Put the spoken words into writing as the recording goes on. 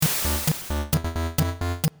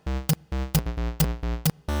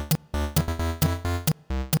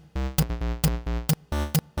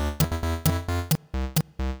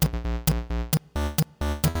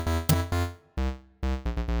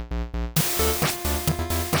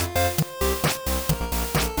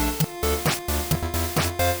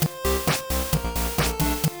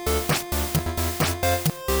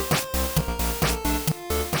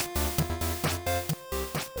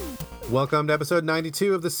Welcome to episode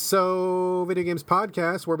 92 of the So Video Games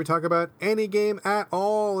podcast, where we talk about any game at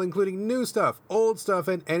all, including new stuff, old stuff,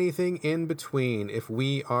 and anything in between. If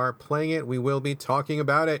we are playing it, we will be talking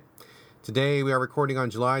about it. Today, we are recording on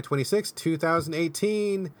July 26,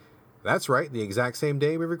 2018. That's right, the exact same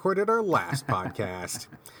day we recorded our last podcast.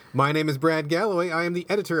 My name is Brad Gallaway. I am the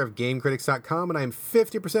editor of GameCritics.com, and I am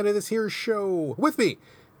 50% of this here show. With me,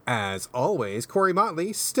 as always, Corey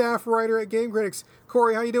Motley, staff writer at Game Critics.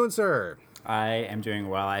 Corey, how you doing, sir? I am doing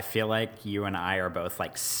well. I feel like you and I are both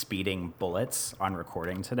like speeding bullets on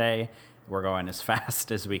recording today. We're going as fast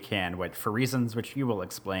as we can, for reasons which you will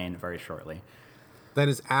explain very shortly. That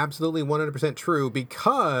is absolutely 100% true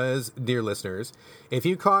because, dear listeners, if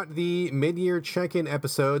you caught the mid-year check-in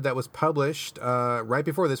episode that was published right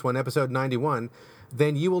before this one, episode 91,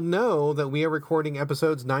 then you will know that we are recording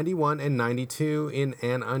episodes 91 and 92 in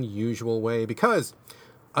an unusual way because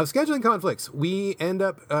of scheduling conflicts. We end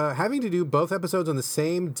up having to do both episodes on the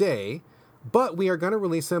same day, but we are going to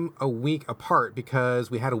release them a week apart because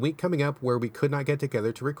we had a week coming up where we could not get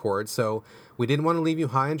together to record. So we didn't want to leave you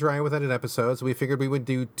high and dry without an episode. So we figured we would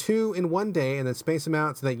do two in one day and then space them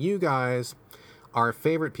out so that you guys, our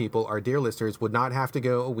favorite people, our dear listeners, would not have to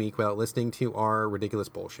go a week without listening to our ridiculous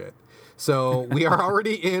bullshit. So we are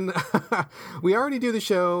already we already do the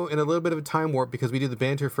show in a little bit of a time warp because we do the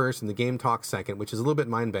banter first and the game talk second, which is a little bit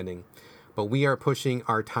mind-bending. But we are pushing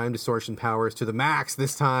our time distortion powers to the max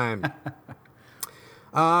this time.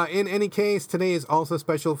 In any case, today is also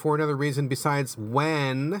special for another reason besides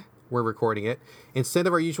when we're recording it. Instead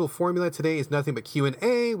of our usual formula, today is nothing but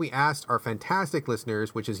Q&A. We asked our fantastic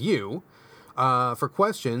listeners, which is you, for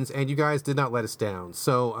questions, and you guys did not let us down.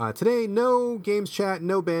 So today, no games chat,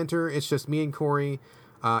 no banter. It's just me and Corey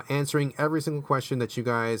answering every single question that you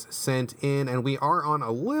guys sent in, and we are on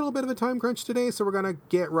a little bit of a time crunch today, so we're going to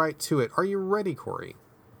get right to it. Are you ready, Corey?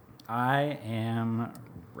 I am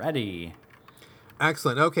ready.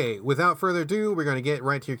 Excellent. Okay, without further ado, we're going to get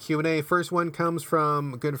right to your Q&A. First one comes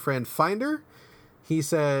from a good friend Finder. He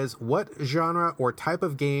says, what genre or type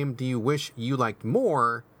of game do you wish you liked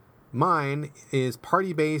more? Mine is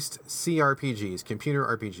party-based CRPGs, computer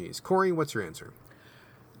RPGs. Corey, what's your answer?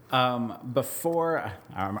 I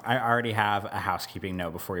already have a housekeeping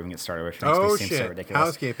note before we even get started, which makes me seem so ridiculous.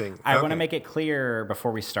 Housekeeping. I want to make it clear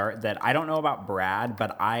before we start that I don't know about Brad,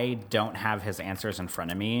 but I don't have his answers in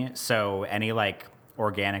front of me. So any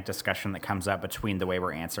organic discussion that comes up between the way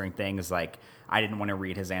we're answering things, I didn't want to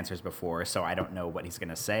read his answers before, so I don't know what he's going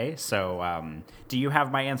to say. So do you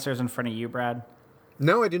have my answers in front of you, Brad?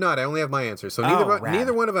 No, I do not. I only have my answers. So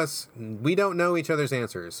neither one of us, we don't know each other's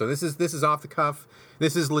answers. So this is off the cuff.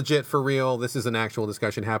 This is legit for real. This is an actual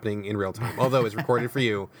discussion happening in real time, although it's recorded for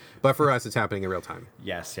you. But for us, it's happening in real time.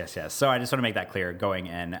 Yes. So I just want to make that clear going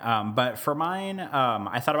in. But for mine,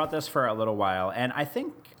 I thought about this for a little while, and I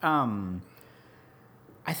think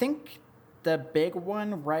the big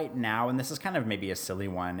one right now, and this is kind of maybe a silly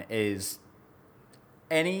one, is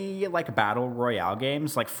any battle royale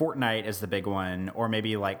games. Fortnite is the big one, or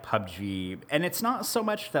maybe PUBG. And it's not so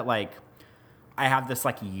much that I have this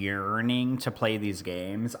yearning to play these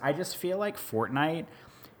games. I just feel like Fortnite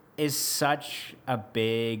is such a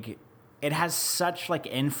big, it has such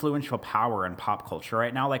influential power in pop culture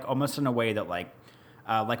right now, almost in a way that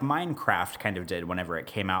Minecraft kind of did whenever it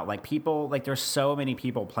came out. People, there's so many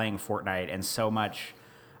people playing Fortnite and so much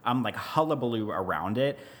hullabaloo around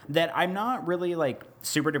it that I'm not really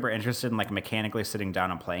super duper interested in mechanically sitting down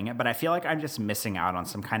and playing it, but I feel like I'm just missing out on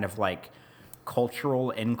some kind of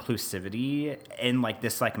cultural inclusivity in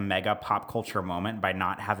this mega pop culture moment by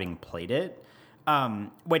not having played it.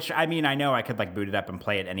 Which, I mean, I know I could boot it up and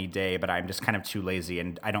play it any day, but I'm just kind of too lazy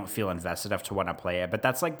and I don't feel invested enough to want to play it. But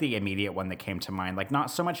that's the immediate one that came to mind. Not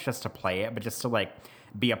so much just to play it, but just to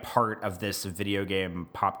be a part of this video game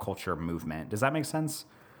pop culture movement. Does that make sense?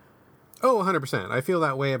 Oh, 100%. I feel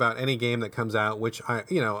that way about any game that comes out, which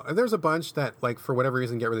there's a bunch that for whatever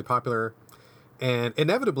reason get really popular. And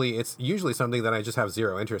inevitably, it's usually something that I just have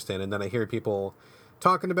zero interest in. And then I hear people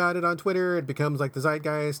talking about it on Twitter. It becomes the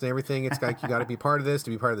zeitgeist and everything. It's you got to be part of this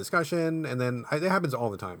to be part of the discussion. And then it happens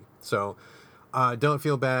all the time. So don't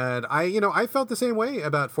feel bad. I felt the same way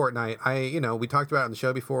about Fortnite. We talked about it on the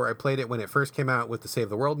show before. I played it when it first came out with the Save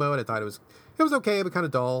the World mode. I thought it was okay, but kind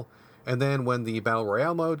of dull. And then when the Battle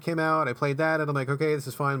Royale mode came out, I played that, and I'm okay, this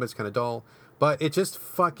is fine, but it's kind of dull. But it just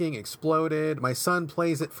fucking exploded. My son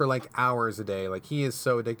plays it for hours a day. He is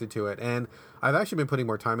so addicted to it. And I've actually been putting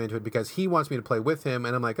more time into it because he wants me to play with him.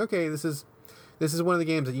 And I'm okay, this is one of the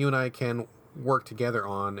games that you and I can work together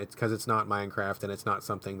on. It's because it's not Minecraft, and it's not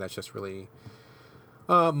something that's just really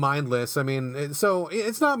Mindless. I mean, so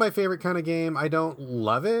it's not my favorite kind of game. I don't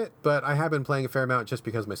love it, but I have been playing a fair amount just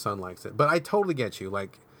because my son likes it. But I totally get you.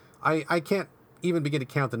 Like, I can't even begin to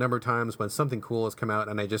count the number of times when something cool has come out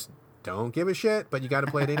and I just don't give a shit, but you got to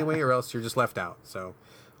play it anyway or else you're just left out. So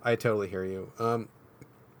I totally hear you.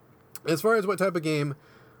 As far as what type of game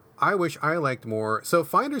I wish I liked more. So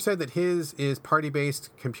Finder said that his is party-based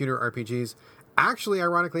computer RPGs. Actually,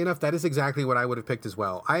 ironically enough, that is exactly what I would have picked as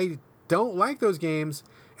well. I don't like those games,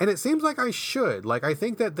 and it seems like I should. Like, I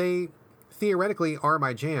think that they theoretically are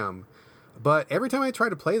my jam, but every time I try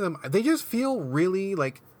to play them, they just feel really,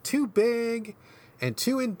 like, too big and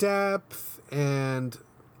too in-depth, and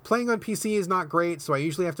playing on PC is not great, so I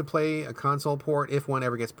usually have to play a console port if one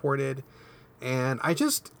ever gets ported, and I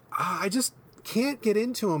just can't get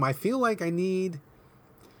into them. I feel like I need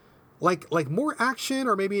like more action,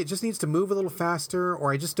 or maybe it just needs to move a little faster,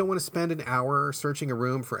 or I just don't want to spend an hour searching a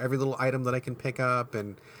room for every little item that I can pick up,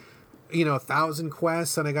 and 1,000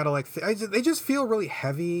 quests, and I gotta they just feel really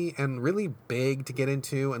heavy and really big to get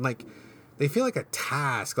into, and like they feel like a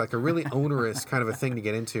task, like a really onerous kind of a thing to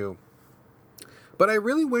get into. But I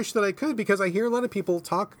really wish that I could, because I hear a lot of people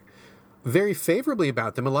talk very favorably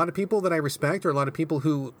about them. A lot of people that I respect, or a lot of people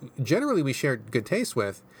who generally we share good taste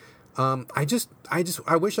with.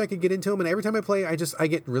 I wish I could get into them, and every time I play, I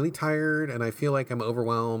get really tired, and I feel like I'm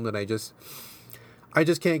overwhelmed, and I just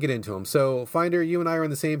can't get into them. So Finder, you and I are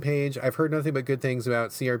on the same page. I've heard nothing but good things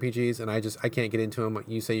about CRPGs, and I can't get into them.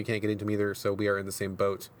 You say you can't get into them either, so we are in the same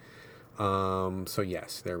boat. So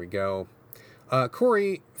yes, there we go.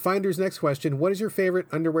 Corey, Finder's next question: what is your favorite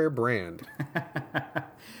underwear brand?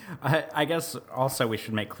 I guess also we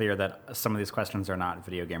should make clear that some of these questions are not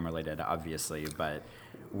video game related, obviously, but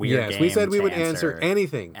we said we would answer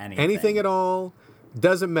anything at all.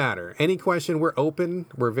 Doesn't matter. Any question, we're open.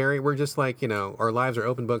 We're just like, our lives are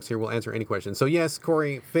open books here. We'll answer any question. So yes,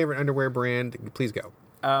 Corey, favorite underwear brand, please go.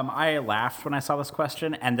 I laughed when I saw this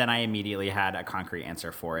question, and then I immediately had a concrete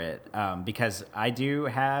answer for it, because I do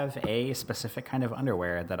have a specific kind of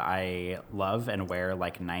underwear that I love and wear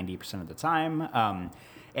like 90% of the time.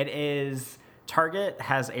 It is... Target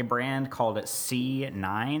has a brand called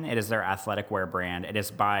C9. It is their athletic wear brand. It is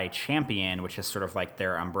by Champion, which is sort of like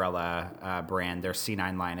their umbrella brand. Their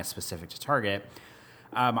C9 line is specific to Target.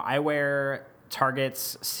 I wear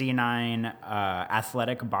Target's C9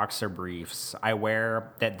 athletic boxer briefs. I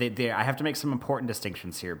wear that. I have to make some important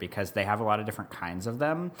distinctions here because they have a lot of different kinds of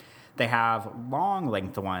them. They have long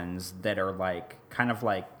length ones that are like kind of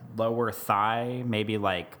like lower thigh, maybe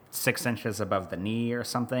like 6 inches above the knee or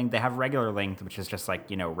something. They have regular length, which is just like,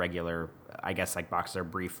 regular, I guess, like boxer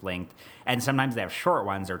brief length. And sometimes they have short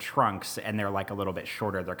ones or trunks, and they're like a little bit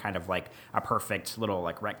shorter. They're kind of like a perfect little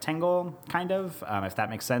like rectangle, kind of, if that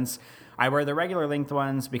makes sense. I wear the regular length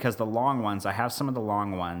ones because the long ones, I have some of the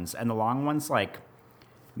long ones, and the long ones like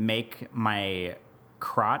make my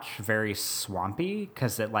crotch very swampy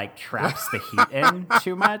because it like traps the heat in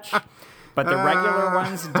too much, but the regular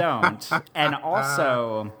ones don't. And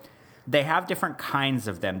also they have different kinds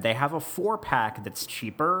of them. They have a 4-pack that's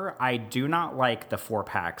cheaper. I do not like the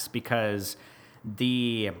 4-packs because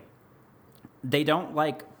they don't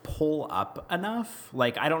like pull up enough.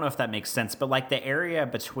 Like, I don't know if that makes sense, but like the area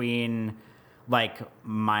between like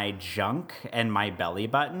my junk and my belly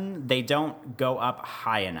button, they don't go up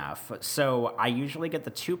high enough. So I usually get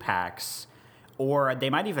the 2-packs, or they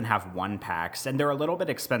might even have 1-packs, and they're a little bit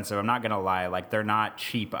expensive. I'm not going to lie. Like, they're not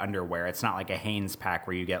cheap underwear. It's not like a Hanes pack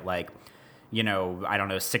where you get like, I don't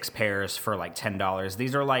know, 6 pairs for like $10.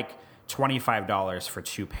 These are like $25 for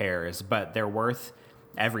 2 pairs, but they're worth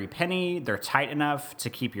every penny. They're tight enough to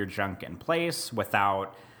keep your junk in place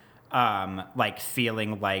without like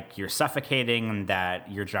feeling like you're suffocating and that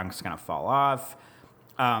your junk's gonna fall off.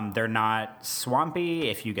 They're not swampy.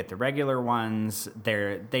 If you get the regular ones,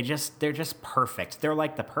 they're just perfect. They're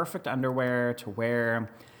like the perfect underwear to wear.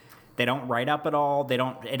 They don't ride up at all.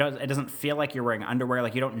 It doesn't feel like you're wearing underwear.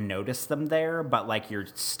 Like, you don't notice them there, but like your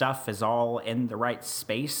stuff is all in the right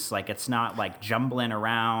space. Like, it's not like jumbling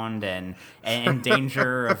around and in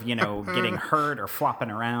danger of, getting hurt or flopping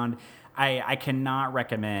around. I cannot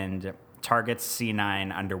recommend Target's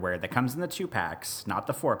C9 underwear that comes in the 2-packs, not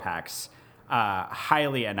the 4-packs,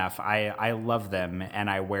 highly enough. I love them, and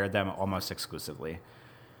I wear them almost exclusively.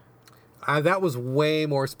 That was way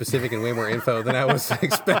more specific and way more info than I was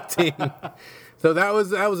expecting. So that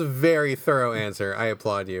was a very thorough answer. I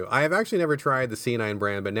applaud you. I have actually never tried the C9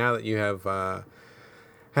 brand, but now that you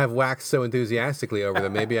have waxed so enthusiastically over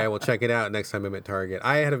them, maybe I will check it out next time I'm at Target.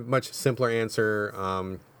 I had a much simpler answer,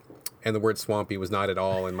 and the word swampy was not at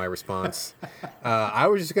all in my response. I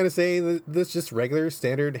was just going to say this just regular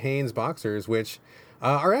standard Hanes boxers, which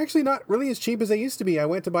are actually not really as cheap as they used to be. I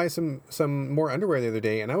went to buy some more underwear the other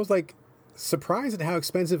day, and I was like surprised at how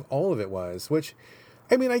expensive all of it was. Which,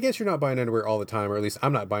 I mean, I guess you're not buying underwear all the time, or at least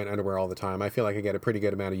I'm not buying underwear all the time. I feel like I get a pretty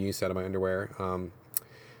good amount of use out of my underwear.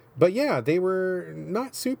 But yeah, they were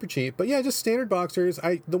not super cheap. But yeah, just standard boxers.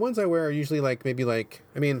 The ones I wear are usually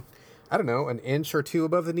I don't know, an inch or two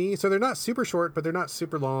above the knee. So they're not super short, but they're not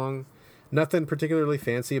super long. Nothing particularly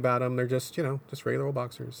fancy about them. They're just, just regular old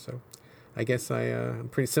boxers. So I guess I'm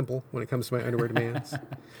pretty simple when it comes to my underwear demands.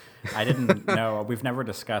 I didn't know. We've never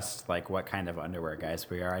discussed like what kind of underwear guys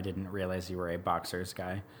we are. I didn't realize you were a boxers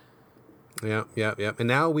guy. Yeah. And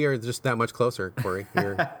now we are just that much closer, Corey.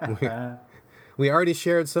 We already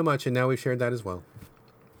shared so much, and now we've shared that as well.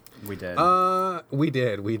 We did.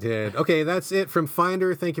 We did. Okay, that's it from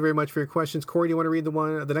Finder. Thank you very much for your questions. Corey, do you want to read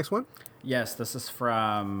the next one? Yes, this is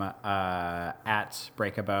from at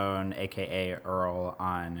Breakabone, a.k.a. Earl,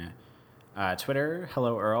 on Twitter.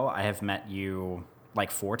 Hello, Earl. I have met you like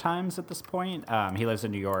 4 times at this point. He lives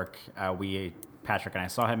in New York. Patrick and I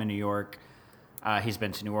saw him in New York. He's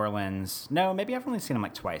been to New Orleans. No, maybe I've only seen him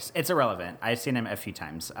like twice. It's irrelevant. I've seen him a few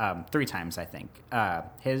times. 3 times, I think.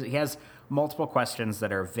 He has multiple questions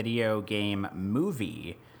that are video game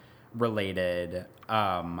movie related.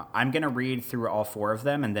 I'm going to read through all 4 of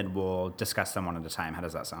them, and then we'll discuss them one at a time. How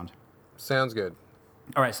does that sound? Sounds good.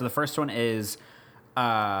 All right, so the first one is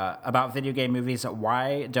about video game movies.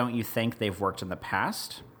 Why don't you think they've worked in the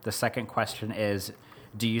past? The second question is,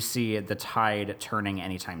 do you see the tide turning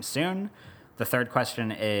anytime soon? The third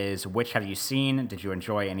question is, which have you seen? Did you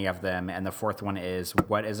enjoy any of them? And the fourth one is,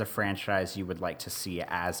 what is a franchise you would like to see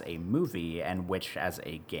as a movie and which as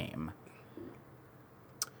a game?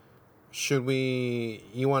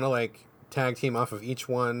 You want to like tag team off of each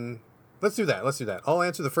one? Let's do that. I'll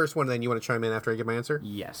answer the first one, and then you want to chime in after I give my answer?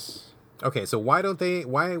 Yes. Okay, so why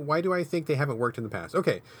do I think they haven't worked in the past?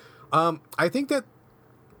 Okay, I think that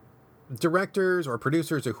directors or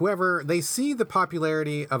producers or whoever, they see the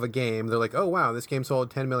popularity of a game. They're like, oh, wow, this game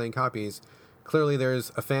sold 10 million copies. Clearly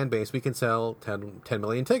there's a fan base. We can sell 10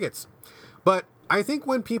 million tickets. But I think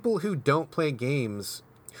when people who don't play games,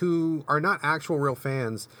 who are not actual real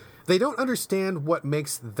fans, they don't understand what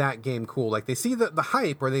makes that game cool. Like they see the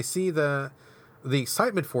hype, or they see the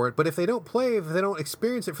excitement for it. But if they don't play, if they don't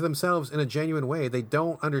experience it for themselves in a genuine way, they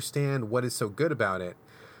don't understand what is so good about it.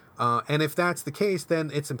 And if that's the case,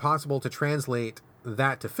 then it's impossible to translate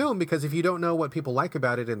that to film, because if you don't know what people like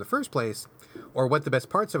about it in the first place, or what the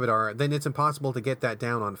best parts of it are, then it's impossible to get that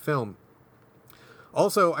down on film.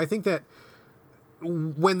 Also, I think that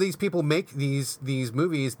when these people make these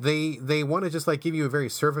movies, they want to just like give you a very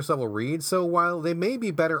surface level read. So while they may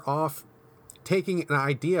be better off taking an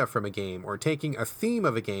idea from a game, or taking a theme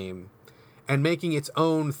of a game and making its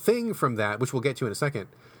own thing from that, which we'll get to in a second,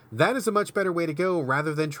 that is a much better way to go,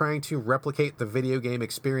 rather than trying to replicate the video game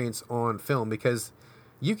experience on film, because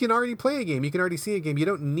you can already play a game, you can already see a game. You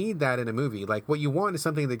don't need that in a movie. Like, what you want is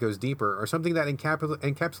something that goes deeper, or something that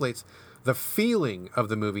encapsulates the feeling of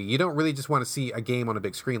the movie. You don't really just want to see a game on a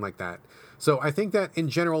big screen like that. So I think that in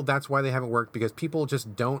general, that's why they haven't worked, because people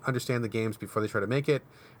just don't understand the games before they try to make it,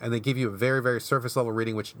 and they give you a very, very surface level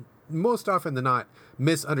reading, which most often than not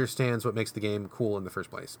misunderstands what makes the game cool in the first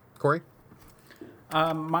place. Corey?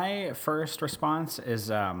 My first response is,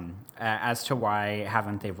 as to why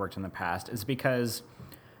haven't they worked in the past, is because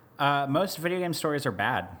most video game stories are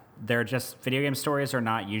bad. Video game stories are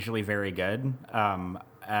not usually very good.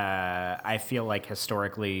 I feel like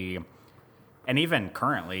historically, and even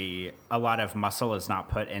currently, a lot of muscle is not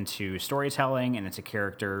put into storytelling and into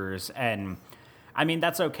characters. And I mean,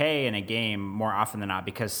 that's okay in a game more often than not,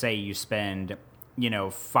 because say you spend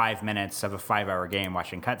 5 minutes of a 5-hour game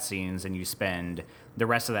watching cutscenes, and you spend the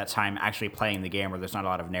rest of that time actually playing the game, where there's not a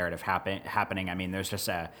lot of narrative happening. I mean, there's just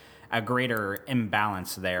a greater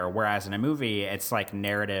imbalance there. Whereas in a movie, it's like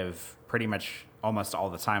narrative pretty much almost all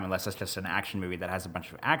the time, unless it's just an action movie that has a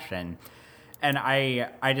bunch of action. And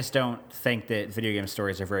I just don't think that video game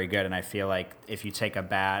stories are very good. And I feel like if you take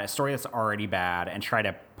a story that's already bad and try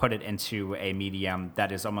to put it into a medium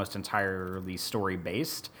that is almost entirely story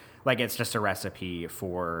based, like it's just a recipe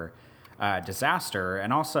for disaster.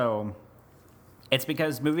 And also, it's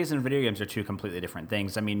because movies and video games are two completely different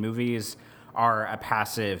things. I mean, movies are a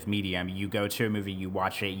passive medium. You go to a movie, you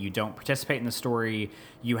watch it, you don't participate in the story,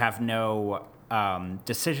 you have no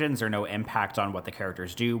decisions or no impact on what the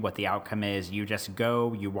characters do, what the outcome is. You just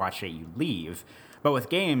go, you watch it, you leave. But with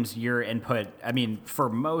games, your input, I mean, for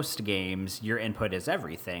most games, your input is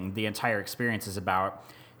everything. The entire experience is about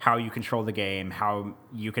how you control the game, how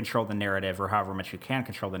you control the narrative, or however much you can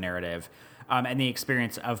control the narrative, and the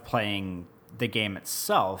experience of playing the game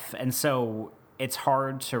itself. And so it's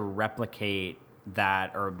hard to replicate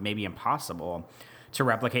that, or maybe impossible to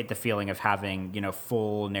replicate the feeling of having,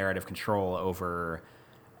 full narrative control over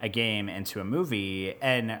a game into a movie.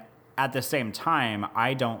 And at the same time,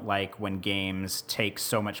 I don't like when games take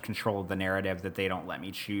so much control of the narrative that they don't let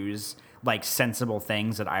me choose like sensible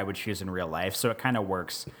things that I would choose in real life. So it kind of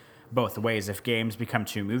works both ways. If games become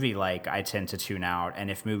too movie-like, I tend to tune out. And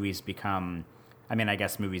if movies become, I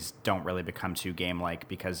guess movies don't really become too game-like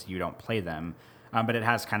because you don't play them. But it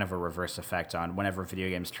has kind of a reverse effect on whenever video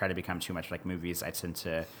games try to become too much like movies, I tend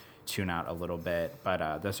to tune out a little bit.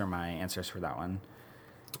 But those are my answers for that one.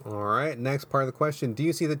 All right, next part of the question. Do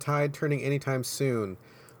you see the tide turning anytime soon?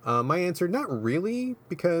 My answer, not really,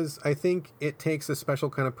 because I think it takes a special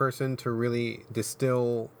kind of person to really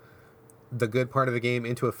distill the good part of a game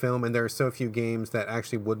into a film, and there are so few games that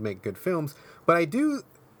actually would make good films. But I do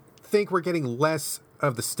think we're getting less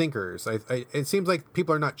of the stinkers. It seems like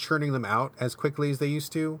people are not churning them out as quickly as they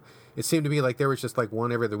used to. It seemed to be like there was just like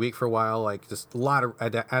one every other week for a while, like just a lot of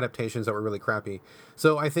adaptations that were really crappy.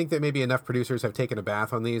 So I think that maybe enough producers have taken a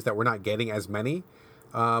bath on these that we're not getting as many.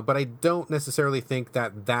 But I don't necessarily think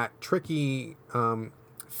that tricky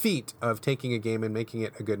feat of taking a game and making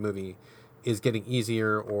it a good movie is getting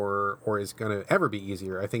easier or is going to ever be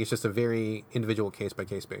easier. I think it's just a very individual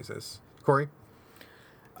case-by-case basis. Corey?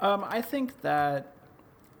 I think that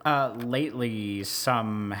lately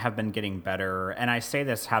some have been getting better, and I say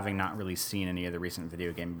this having not really seen any of the recent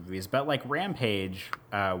video game movies, but like Rampage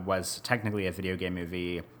was technically a video game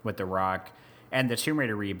movie with The Rock, and the Tomb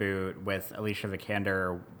Raider reboot with Alicia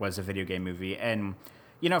Vikander was a video game movie. And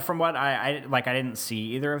from what I didn't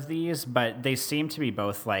see either of these, but they seem to be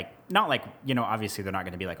both like, not like, obviously they're not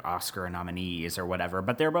going to be like Oscar nominees or whatever,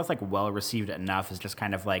 but they're both like well received enough as just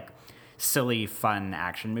kind of like silly, fun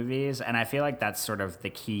action movies. And I feel like that's sort of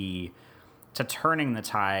the key to turning the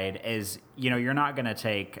tide is, you're not going to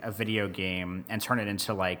take a video game and turn it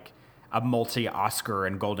into like a multi-Oscar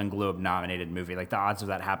and Golden Globe nominated movie. Like the odds of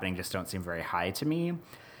that happening just don't seem very high to me.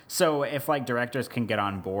 So if like directors can get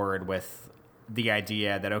on board with the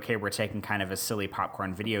idea that, okay, we're taking kind of a silly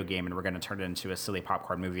popcorn video game and we're going to turn it into a silly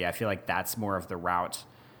popcorn movie, I feel like that's more of the route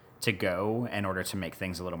to go in order to make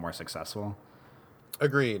things a little more successful.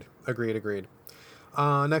 Agreed.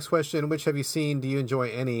 Next question. Which have you seen? Do you enjoy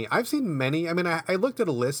any? I've seen many. I looked at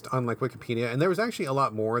a list on like Wikipedia, and there was actually a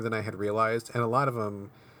lot more than I had realized. And a lot of them,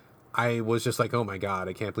 I was just like, oh my God,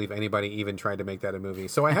 I can't believe anybody even tried to make that a movie.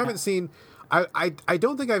 So I haven't seen, I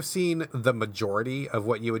don't think I've seen the majority of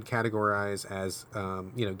what you would categorize as,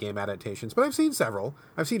 game adaptations, but I've seen several.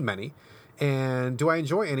 I've seen many. And do I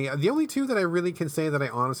enjoy any? The only two that I really can say that I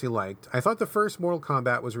honestly liked, I thought the first Mortal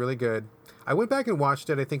Kombat was really good. I went back and watched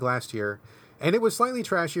it, I think, last year, and it was slightly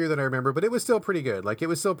trashier than I remember, but it was still pretty good. Like, it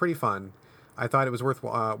was still pretty fun. I thought it was worth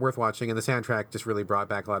watching, and the soundtrack just really brought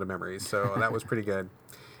back a lot of memories, so that was pretty good.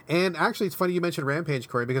 And actually, it's funny you mentioned Rampage,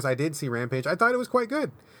 Corey, because I did see Rampage. I thought it was quite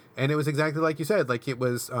good. And it was exactly like you said. Like, it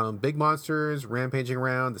was big monsters rampaging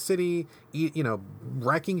around the city,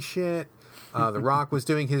 wrecking shit. The Rock was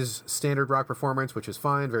doing his standard Rock performance, which was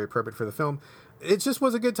fine, very appropriate for the film. It just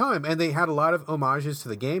was a good time, and they had a lot of homages to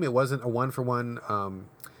the game. It wasn't a one-for-one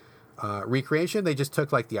recreation. They just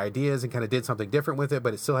took like the ideas and kind of did something different with it,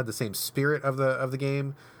 but it still had the same spirit of the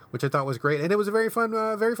game, which I thought was great. And it was a very fun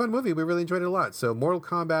movie. We really enjoyed it a lot. So Mortal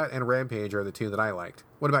Kombat and Rampage are the two that I liked.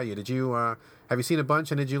 What about you? Did you have you seen a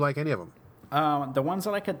bunch, and did you like any of them? The ones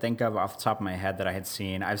that I could think of off the top of my head that I had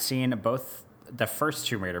seen, I've seen both the first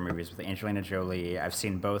Tomb Raider movies with Angelina Jolie. I've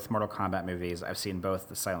seen both Mortal Kombat movies. I've seen both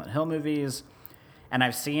the Silent Hill movies. And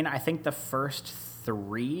I've seen, I think, the first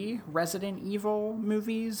 3 Resident Evil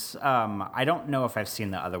movies. I don't know if I've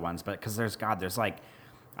seen the other ones, but because there's like,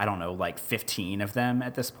 I don't know, like 15 of them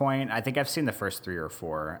at this point. I think I've seen the first 3 or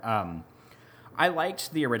 4. I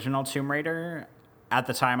liked the original Tomb Raider. At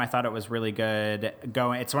the time, I thought it was really good.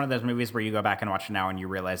 It's one of those movies where you go back and watch it now and you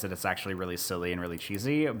realize that it's actually really silly and really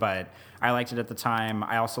cheesy, but I liked it at the time.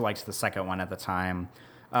 I also liked the second one at the time.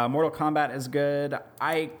 Mortal Kombat is good.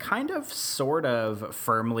 I kind of sort of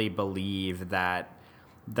firmly believe that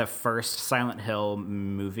the first Silent Hill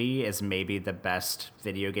movie is maybe the best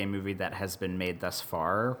video game movie that has been made thus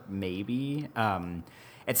far. Maybe.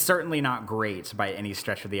 It's certainly not great by any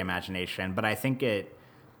stretch of the imagination, but I think it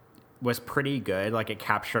was pretty good. Like, it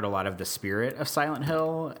captured a lot of the spirit of Silent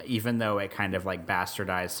Hill, even though it kind of like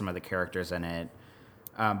bastardized some of the characters in it.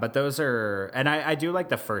 But those are, and I do like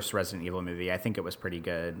the first Resident Evil movie. I think it was pretty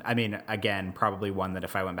good. I mean, again, probably one that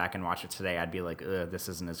if I went back and watched it today, I'd be like, ugh, this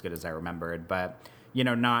isn't as good as I remembered. But,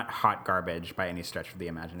 not hot garbage by any stretch of the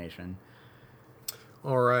imagination.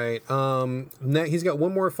 All right. He's got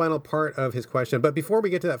one more final part of his question. But before we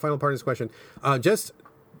get to that final part of his question, just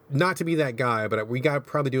not to be that guy, but we got to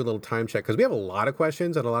probably do a little time check because we have a lot of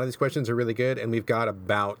questions, and a lot of these questions are really good, and we've got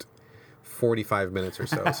about 45 minutes or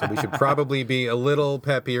so. So we should probably be a little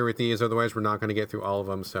peppier with these, otherwise we're not going to get through all of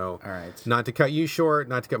them. So all right. Not to cut you short,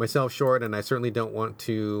 not to cut myself short, and I certainly don't want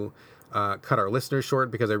to cut our listeners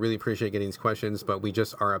short because I really appreciate getting these questions, but we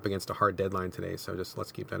just are up against a hard deadline today, so just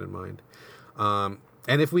let's keep that in mind.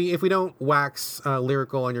 And if we don't wax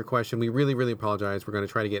lyrical on your question, we really, really apologize. We're going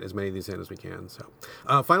to try to get as many of these in as we can.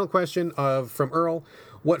 So, final question from Earl.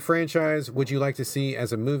 What franchise would you like to see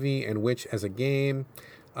as a movie and which as a game?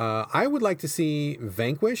 I would like to see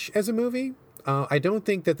Vanquish as a movie. I don't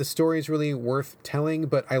think that the story is really worth telling,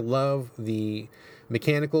 but I love the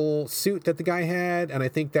mechanical suit that the guy had, and I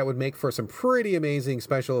think that would make for some pretty amazing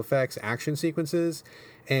special effects action sequences.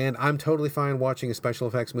 And I'm totally fine watching a special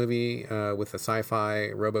effects movie with a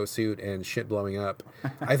sci-fi robo suit and shit blowing up.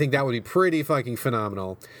 I think that would be pretty fucking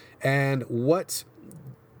phenomenal. And what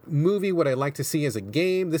movie would I like to see as a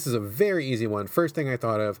game? This is a very easy one. First thing I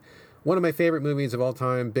thought of, one of my favorite movies of all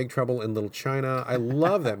time, Big Trouble in Little China. I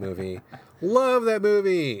love that movie. Love that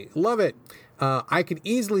movie. Love it. I could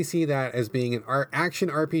easily see that as being an action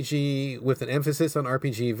RPG with an emphasis on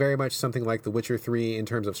RPG, very much something like The Witcher 3 in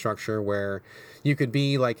terms of structure, where you could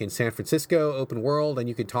be like in San Francisco, open world, and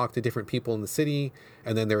you could talk to different people in the city,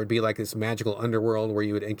 and then there would be like this magical underworld where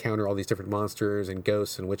you would encounter all these different monsters and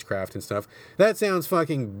ghosts and witchcraft and stuff. That sounds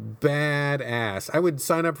fucking badass. I would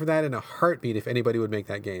sign up for that in a heartbeat if anybody would make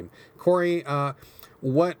that game. Corey,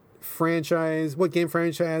 what game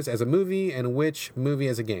franchise as a movie and which movie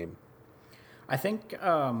as a game? I think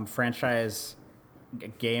franchise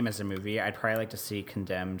game as a movie, I'd probably like to see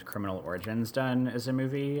Condemned Criminal Origins done as a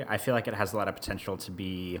movie. I feel like it has a lot of potential to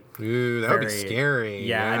be... Ooh, that would be scary.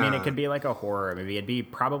 Yeah, I mean, it could be like a horror movie. It'd be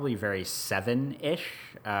probably very Seven-ish,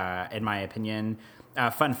 in my opinion.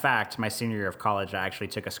 Fun fact, my senior year of college, I actually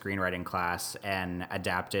took a screenwriting class and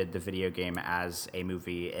adapted the video game as a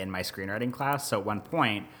movie in my screenwriting class. So at one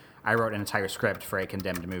point, I wrote an entire script for a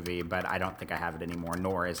Condemned movie, but I don't think I have it anymore,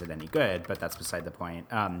 nor is it any good, but that's beside the point.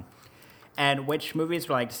 And which movies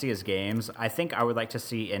would I like to see as games? I think I would like to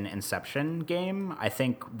see an Inception game. I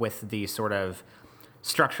think with the sort of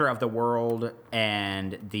structure of the world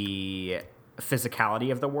and the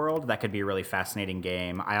physicality of the world, that could be a really fascinating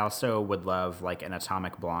game. I also would love like an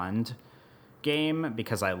Atomic Blonde game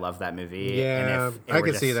because I love that movie. Yeah, and if I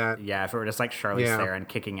could see that. Yeah, if it were just like Charlize Theron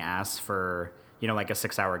kicking ass for, like a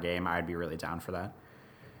 6-hour game, I'd be really down for that.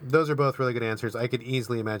 Those are both really good answers. I could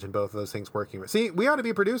easily imagine both of those things working. See, we ought to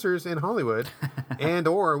be producers in Hollywood,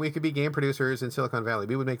 or we could be game producers in Silicon Valley.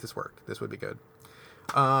 We would make this work. This would be good.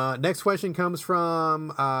 Next question comes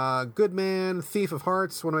from Goodman, Thief of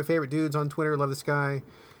Hearts, one of my favorite dudes on Twitter. Love this guy.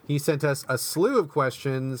 He sent us a slew of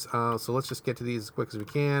questions, so let's just get to these as quick as we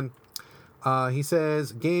can. He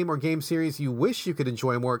says, game or game series you wish you could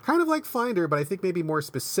enjoy more, kind of like Finder, but I think maybe more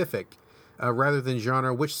specific. Rather than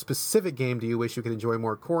genre, which specific game do you wish you could enjoy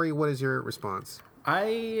more? Corey, what is your response?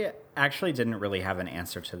 I actually didn't really have an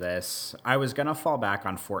answer to this. I was going to fall back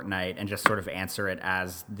on Fortnite and just sort of answer it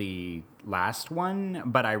as the last one,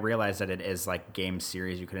 but I realized that it is like game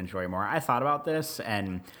series you could enjoy more. I thought about this,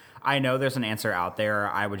 and I know there's an answer out there.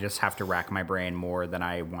 I would just have to rack my brain more than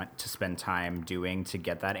I want to spend time doing to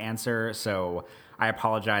get that answer. So I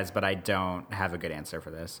apologize, but I don't have a good answer for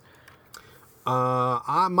this.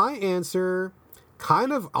 My answer,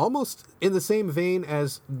 kind of almost in the same vein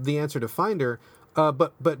as the answer to Finder,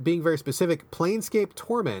 but being very specific, Planescape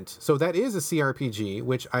Torment. So that is a CRPG,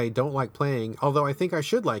 which I don't like playing, although I think I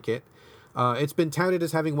should like it. It's been touted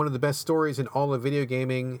as having one of the best stories in all of video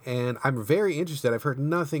gaming, and I'm very interested. I've heard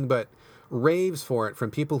nothing but raves for it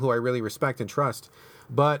from people who I really respect and trust.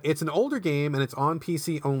 But it's an older game, and it's on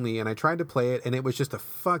PC only, and I tried to play it, and it was just a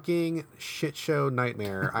fucking shit show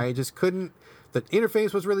nightmare. I just couldn't... The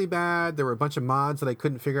interface was really bad. There were a bunch of mods that I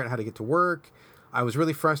couldn't figure out how to get to work. I was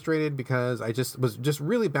really frustrated because I was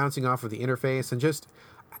really bouncing off of the interface, and just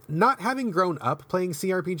not having grown up playing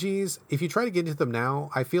CRPGs, if you try to get into them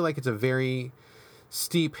now, I feel like it's a very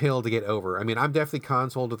steep hill to get over. I mean, I'm definitely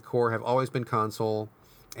console to the core, have always been console,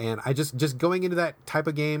 and I just going into that type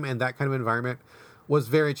of game and that kind of environment was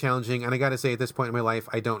very challenging, and I gotta say, at this point in my life,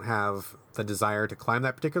 I don't have the desire to climb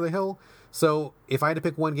that particular hill. So if I had to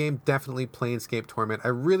pick one game, definitely Planescape Torment. I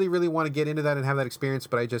really, really want to get into that and have that experience,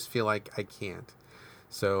 but I just feel like I can't.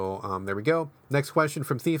 So there we go. Next question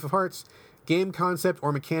from Thief of Hearts. Game concept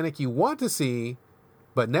or mechanic you want to see,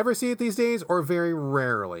 but never see it these days, or very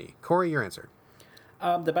rarely? Corey, your answer.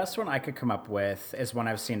 The best one I could come up with is one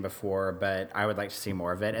I've seen before, but I would like to see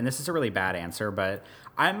more of it. And this is a really bad answer, but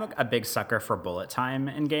I'm a big sucker for bullet time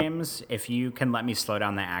in games. If you can let me slow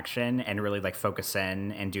down the action and really like focus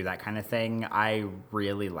in and do that kind of thing, I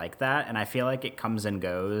really like that. And I feel like it comes and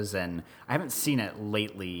goes, and I haven't seen it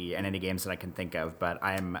lately in any games that I can think of, but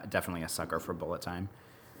I'm definitely a sucker for bullet time.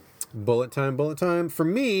 Bullet time, bullet time. For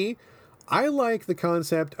me, I like the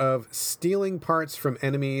concept of stealing parts from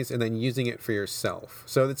enemies and then using it for yourself.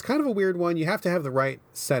 So it's kind of a weird one. You have to have the right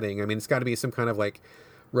setting. I mean, it's got to be some kind of like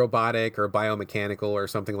robotic or biomechanical or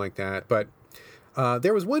something like that. But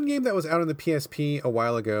there was one game that was out on the PSP a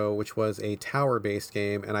while ago, which was a tower-based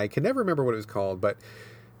game, and I can never remember what it was called, but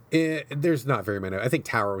there's not very many. I think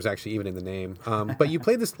Tower was actually even in the name. But you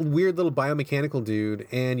play this weird little biomechanical dude,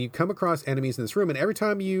 and you come across enemies in this room, and every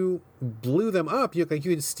time you blew them up, you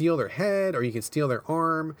could steal their head, or you could steal their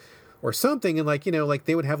arm, or something. And like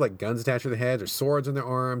they would have like guns attached to their heads, or swords on their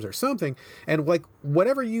arms, or something. And like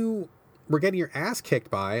whatever you were getting your ass kicked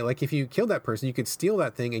by, like if you killed that person, you could steal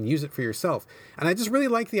that thing and use it for yourself. And I just really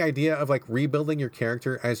like the idea of like rebuilding your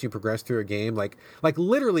character as you progress through a game, like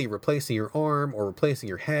literally replacing your arm or replacing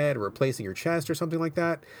your head or replacing your chest or something like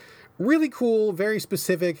that. Really cool, very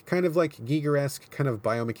specific, kind of like Giger-esque, kind of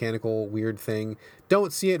biomechanical weird thing.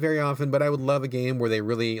 Don't see it very often, but I would love a game where they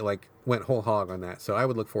really like went whole hog on that. So I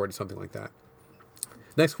would look forward to something like that.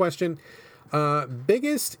 Next question.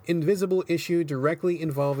 Biggest invisible issue directly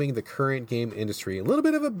involving the current game industry. A little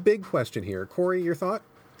bit of a big question here. Corey, your thought?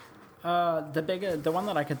 The one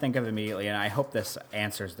that I could think of immediately, and I hope this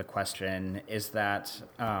answers the question, is that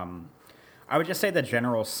I would just say the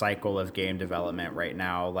general cycle of game development right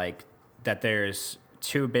now, like that there's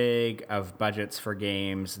too big of budgets for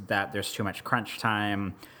games, that there's too much crunch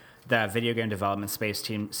time. The video game development space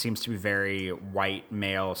seems to be very white,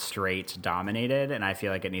 male, straight dominated, and I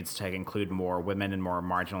feel like it needs to include more women and more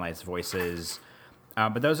marginalized voices.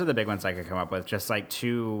 But those are the big ones I could come up with. Just like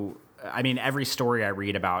every story I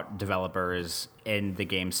read about developers in the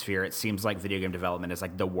game sphere, it seems like video game development is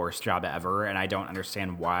like the worst job ever, and I don't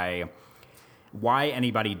understand why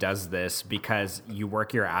anybody does this, because you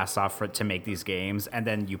work your ass off to make these games, and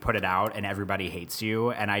then you put it out and everybody hates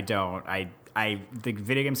you, and the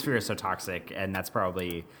video game sphere is so toxic, and that's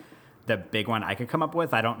probably the big one I could come up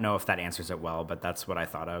with. I don't know if that answers it well, but that's what I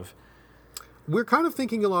thought of. We're kind of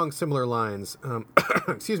thinking along similar lines.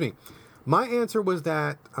 Excuse me. My answer was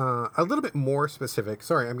that a little bit more specific.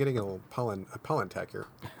 Sorry, I'm getting a little pollen attack here.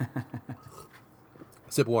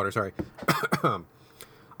 Sip of water, sorry.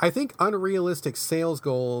 I think unrealistic sales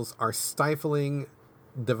goals are stifling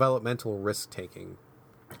developmental risk-taking.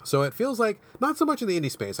 So it feels like, not so much in the indie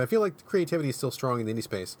space. I feel like creativity is still strong in the indie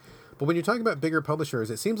space. But when you're talking about bigger publishers,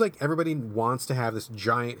 it seems like everybody wants to have this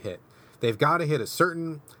giant hit. They've got to hit a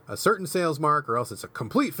certain sales mark, or else it's a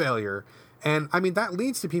complete failure. And I mean, that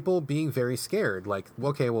leads to people being very scared. Like,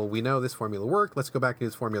 okay, well, we know this formula worked. Let's go back to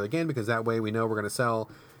this formula again, because that way we know we're going to sell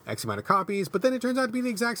X amount of copies. But then it turns out to be the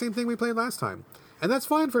exact same thing we played last time. And that's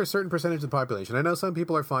fine for a certain percentage of the population. I know some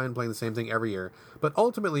people are fine playing the same thing every year, but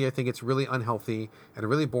ultimately I think it's really unhealthy and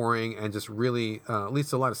really boring, and just really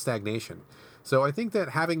leads to a lot of stagnation. So I think that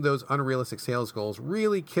having those unrealistic sales goals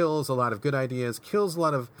really kills a lot of good ideas, kills a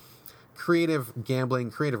lot of creative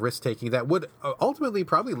gambling, creative risk-taking that would ultimately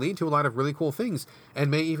probably lead to a lot of really cool things,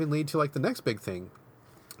 and may even lead to like the next big thing.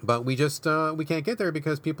 But we just we can't get there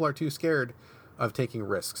because people are too scared of taking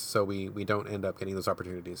risks, so we don't end up getting those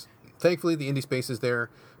opportunities. Thankfully, the indie space is there,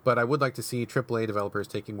 but I would like to see AAA developers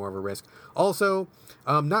taking more of a risk. Also,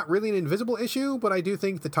 not really an invisible issue, but I do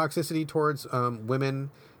think the toxicity towards women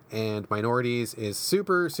and minorities is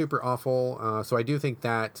super, super awful. So I do think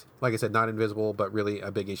that, like I said, not invisible, but really a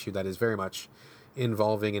big issue that is very much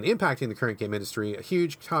involving and impacting the current game industry. A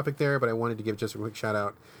huge topic there, but I wanted to give just a quick shout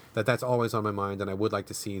out that that's always on my mind, and I would like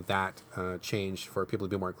to see that change for people to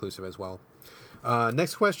be more inclusive as well.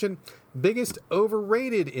 Next question. Biggest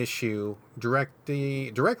overrated issue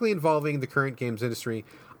directly involving the current games industry.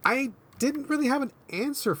 I didn't really have an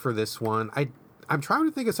answer for this one. I'm trying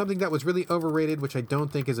to think of something that was really overrated, which I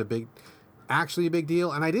don't think is actually a big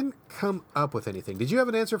deal, and I didn't come up with anything. Did you have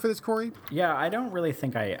an answer for this, Corey? Yeah, I don't really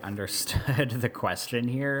think I understood the question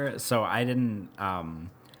here, so I didn't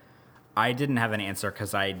have an answer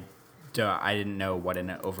because I didn't know what an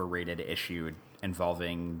overrated issue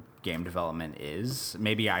involving game development is.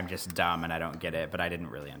 Maybe I'm just dumb and I don't get it, but I didn't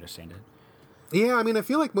really understand it. Yeah, I mean, I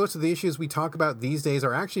feel like most of the issues we talk about these days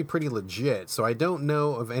are actually pretty legit, so I don't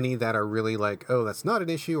know of any that are really like, oh, that's not an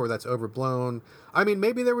issue or that's overblown. I mean,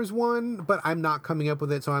 maybe there was one, but I'm not coming up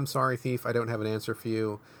with it, so I'm sorry, Thief. I don't have an answer for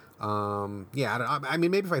you. Yeah, I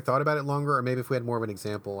mean, maybe if I thought about it longer, or maybe if we had more of an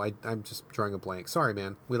example. I'm just drawing a blank. Sorry,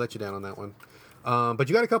 man. We let you down on that one. But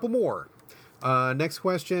you got a couple more. Next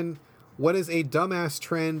question. What is a dumbass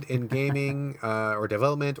trend in gaming or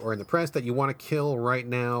development or in the press that you want to kill right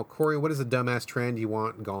now? Corey, what is a dumbass trend you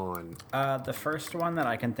want gone? The first one that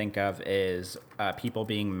I can think of is people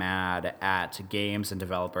being mad at games and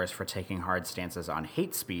developers for taking hard stances on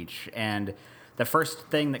hate speech. And the first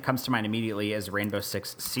thing that comes to mind immediately is Rainbow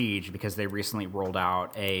Six Siege, because they recently rolled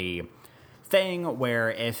out a thing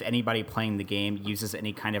where if anybody playing the game uses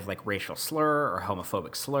any kind of like racial slur or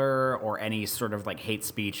homophobic slur or any sort of like hate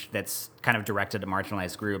speech that's kind of directed to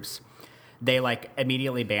marginalized groups, they like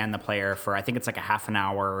immediately ban the player for, I think it's like a half an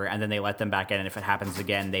hour, and then they let them back in, and if it happens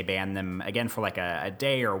again, they ban them again for like a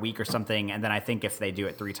day or a week or something, and then I think if they do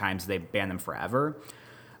it 3 times, they ban them forever.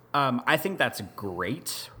 I think that's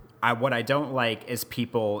great. What I don't like is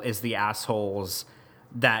the assholes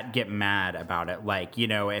that get mad about it. Like, you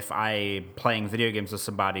know, if I playing video games with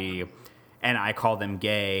somebody and I call them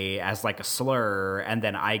gay as like a slur, and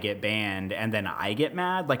then I get banned and then I get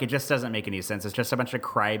mad, like it just doesn't make any sense. It's just a bunch of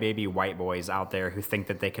crybaby white boys out there who think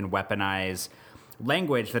that they can weaponize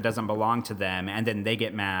language that doesn't belong to them, and then they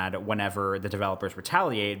get mad whenever the developers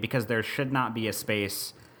retaliate, because there should not be a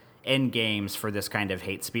space in games for this kind of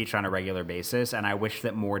hate speech on a regular basis. And I wish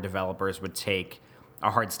that more developers would take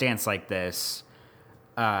a hard stance like this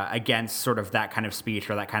against sort of that kind of speech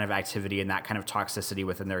or that kind of activity and that kind of toxicity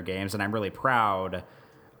within their games. And I'm really proud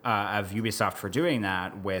of Ubisoft for doing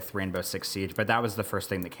that with Rainbow Six Siege, but that was the first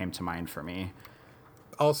thing that came to mind for me.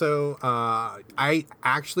 Also, I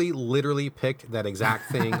actually literally picked that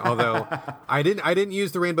exact thing. Although I didn't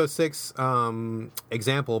use the Rainbow Six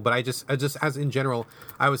example, but I just as in general,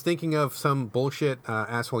 I was thinking of some bullshit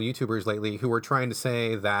asshole YouTubers lately who were trying to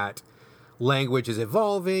say that language is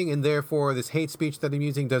evolving, and therefore this hate speech that I'm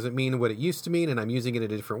using doesn't mean what it used to mean, and I'm using it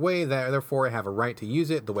in a different way. Therefore, I have a right to use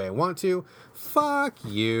it the way I want to. Fuck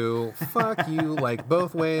you, like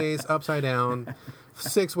both ways, upside down.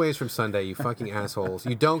 6 ways from Sunday, you fucking assholes.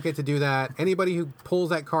 You don't get to do that. Anybody who pulls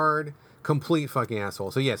that card, complete fucking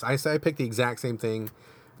asshole. So yes, I picked the exact same thing.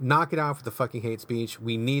 Knock it off with the fucking hate speech.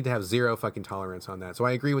 We need to have zero fucking tolerance on that. So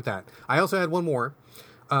I agree with that. I also had one more.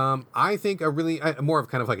 I think more of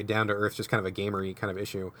kind of like a down to earth, just kind of a gamery kind of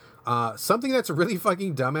issue. Something that's a really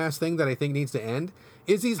fucking dumbass thing that I think needs to end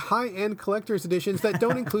is these high-end collector's editions that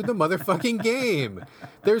don't include the motherfucking game.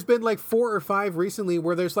 There's been like 4 or 5 recently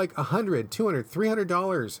where there's like $100, $200,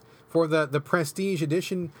 $300 for the prestige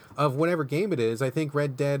edition of whatever game it is. I think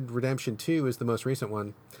Red Dead Redemption 2 is the most recent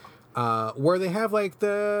one, where they have like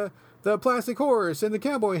the plastic horse and the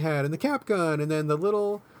cowboy hat and the cap gun and then the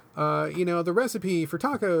little the recipe for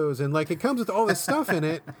tacos, and like it comes with all this stuff in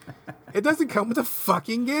it. It doesn't come with a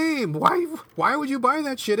fucking game. Why would you buy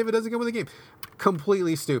that shit if it doesn't come with a game?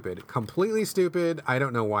 Completely stupid. I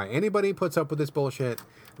don't know why anybody puts up with this bullshit.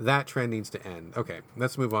 That trend needs to end. Okay,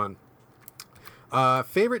 let's move on.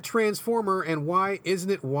 Favorite Transformer, and why isn't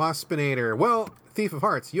it Waspinator? Well, Thief of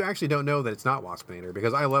Hearts, you actually don't know that it's not Waspinator,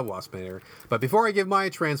 because I love Waspinator. But before I give my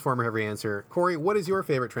Transformer heavy answer, Corey, what is your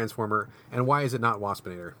favorite Transformer, and why is it not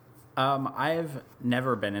Waspinator? I've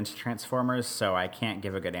never been into Transformers, so I can't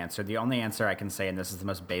give a good answer. The only answer I can say, and this is the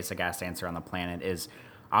most basic-ass answer on the planet, is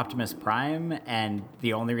Optimus Prime, and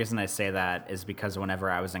the only reason I say that is because whenever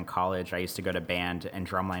I was in college, I used to go to band and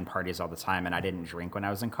drumline parties all the time, and I didn't drink when I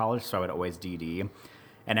was in college, so I would always DD.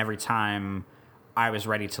 And every time I was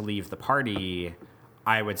ready to leave the party,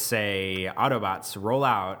 I would say, Autobots, roll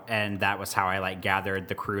out, and that was how I like gathered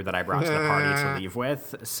the crew that I brought to the party to leave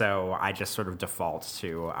with, so I just sort of default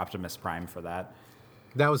to Optimus Prime for that.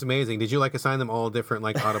 That was amazing. Did you like assign them all different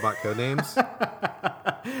like Autobot code names?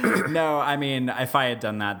 No, I mean, if I had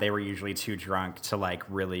done that, they were usually too drunk to like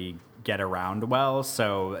really get around well,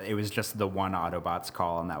 so it was just the one Autobots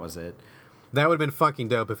call, and that was it. That would have been fucking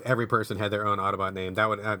dope if every person had their own Autobot name. That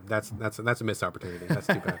would that's a missed opportunity. That's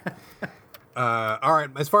too bad. All right,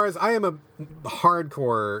 as far as I am a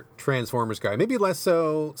hardcore Transformers guy, maybe less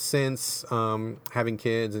so since having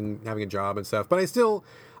kids and having a job and stuff, but I still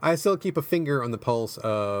keep a finger on the pulse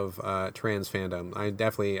of trans fandom.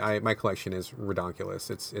 My collection is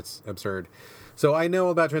redonkulous. It's absurd. So I know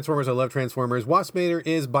about Transformers. I love Transformers. Waspinator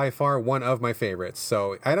is by far one of my favorites.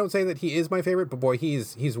 So I don't say that he is my favorite, but boy,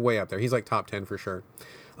 he's way up there. He's like top 10 for sure.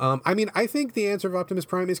 I mean, I think the answer of Optimus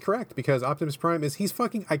Prime is correct, because Optimus Prime he's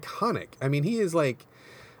fucking iconic. I mean, he is like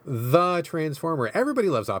the Transformer. Everybody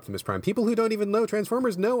loves Optimus Prime. People who don't even know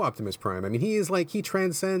Transformers know Optimus Prime. I mean, he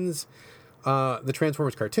transcends the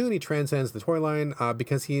Transformers cartoon. He transcends the toy line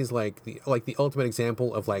because he is like the ultimate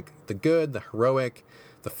example of like the good, the heroic,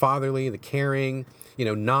 the fatherly, the caring,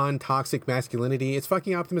 non-toxic masculinity. It's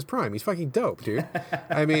fucking Optimus Prime. He's fucking dope, dude.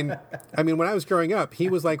 I mean, when I was growing up, he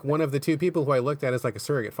was like one of the two people who I looked at as like a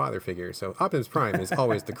surrogate father figure. So Optimus Prime is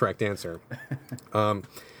always the correct answer.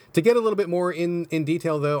 To get a little bit more in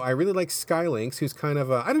detail, though, I really like Skylynx, who's kind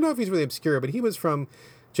of I don't know if he's really obscure, but he was from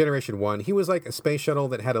Generation 1. He was like a space shuttle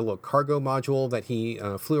that had a little cargo module that he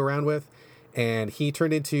flew around with, and he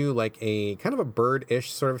turned into like a kind of a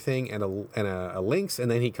bird-ish sort of thing and a lynx, and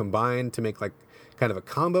then he combined to make like kind of a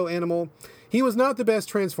combo animal. He was not the best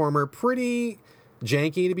Transformer, pretty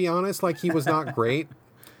janky to be honest, like he was not great,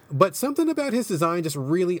 but something about his design just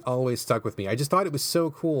really always stuck with me. I just thought it was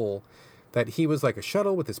so cool that he was like a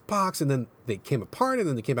shuttle with this box, and then they came apart, and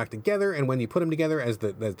then they came back together, and when you put them together as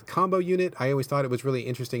the combo unit, I always thought it was really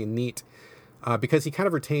interesting and neat, because he kind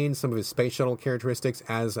of retained some of his space shuttle characteristics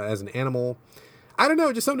as an animal. I don't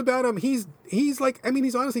know, just something about him. He's like,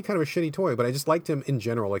 he's honestly kind of a shitty toy, but I just liked him in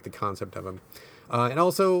general, like the concept of him. And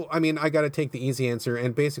also, I got to take the easy answer,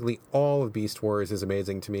 and basically all of Beast Wars is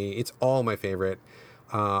amazing to me. It's all my favorite.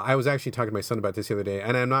 I was actually talking to my son about this the other day,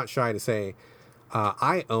 and I'm not shy to say,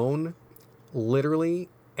 I own literally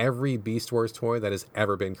every Beast Wars toy that has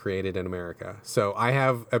ever been created in America. So I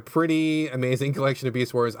have a pretty amazing collection of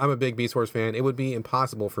Beast Wars. I'm a big Beast Wars fan. It would be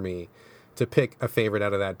impossible for me to pick a favorite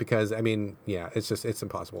out of that because, it's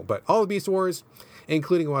impossible. But all of Beast Wars,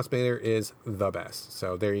 including Waspinator, is the best.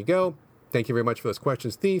 So there you go. Thank you very much for those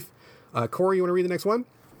questions, Thief. Corey, you want to read the next one?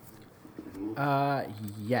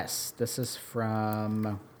 Yes. This is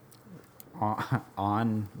from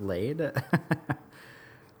On Lade.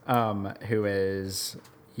 Who is,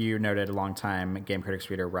 you noted, a long-time Game Critics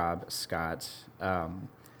reader, Rob Scott.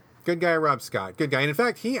 Good guy, Rob Scott. Good guy. And in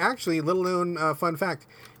fact, he actually, little-known fun fact,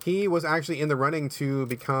 he was actually in the running to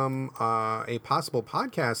become a possible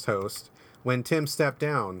podcast host when Tim stepped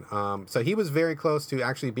down. So he was very close to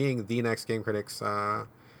actually being the next Game Critics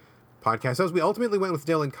podcast host. We ultimately went with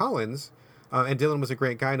Dylan Collins, and Dylan was a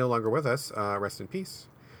great guy, no longer with us. Rest in peace.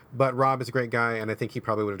 But Rob is a great guy, and I think he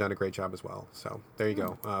probably would have done a great job as well. So there you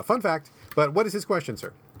go. Fun fact. But what is his question,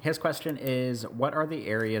 sir? His question is, what are the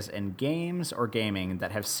areas in games or gaming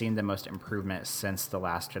that have seen the most improvement since the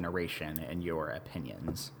last generation, in your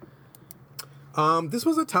opinions? This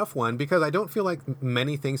was a tough one because I don't feel like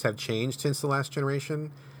many things have changed since the last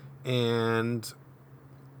generation. And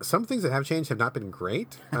some things that have changed have not been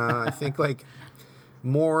great. I think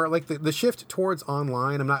more like the shift towards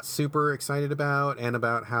online I'm not super excited about, and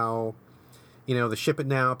about how the ship it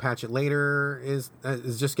now, patch it later is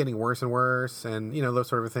just getting worse and worse, and those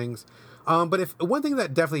sort of things. But if one thing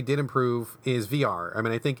that definitely did improve is VR.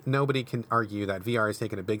 I think nobody can argue that VR has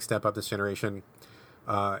taken a big step up this generation.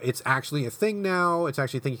 It's actually a thing now. It's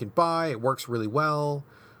actually a thing you can buy. It works really well.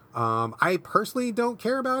 I personally don't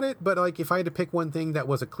care about it, but if I had to pick one thing that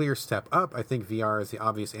was a clear step up, I think VR is the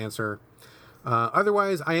obvious answer.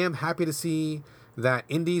 Otherwise, I am happy to see that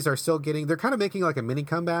indies are still they're kind of making like a mini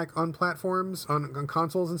comeback on platforms, on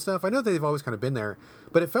consoles and stuff. I know that they've always kind of been there,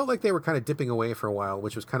 but it felt like they were kind of dipping away for a while,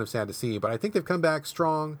 which was kind of sad to see. But I think they've come back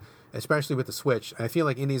strong, especially with the Switch. I feel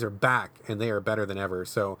like indies are back, and they are better than ever.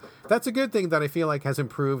 So that's a good thing that I feel like has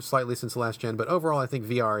improved slightly since the last gen. But overall, I think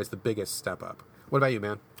VR is the biggest step up. What about you,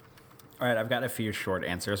 man? All right, I've got a few short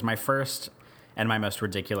answers. My first and my most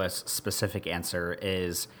ridiculous specific answer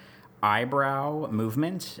is eyebrow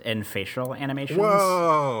movement and facial animations.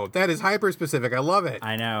 Whoa, that is hyper specific. I love it.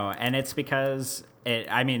 I know, and it's because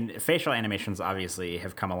facial animations obviously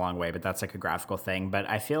have come a long way, but that's like a graphical thing. But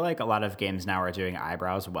I feel like a lot of games now are doing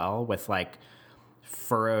eyebrows well, with like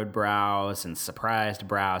furrowed brows and surprised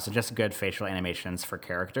brows and just good facial animations for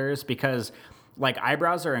characters, because like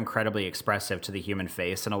eyebrows are incredibly expressive to the human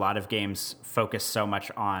face, and a lot of games focus so much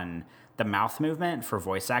on the mouth movement for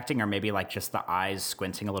voice acting, or maybe like just the eyes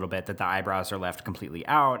squinting a little bit, that the eyebrows are left completely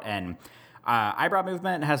out. And eyebrow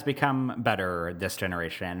movement has become better this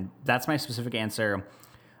generation. That's my specific answer.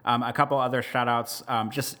 A couple other shout outs.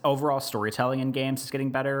 Just overall storytelling in games is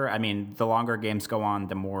getting better. The longer games go on,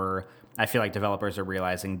 the more I feel like developers are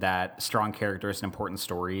realizing that strong characters and important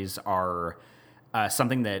stories are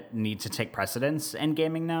something that needs to take precedence in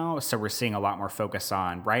gaming now. So we're seeing a lot more focus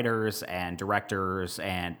on writers and directors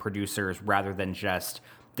and producers, rather than just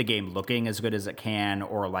the game looking as good as it can,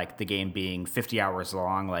 or like the game being 50 hours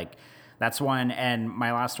long. Like, that's one. And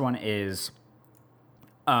my last one is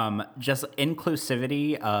just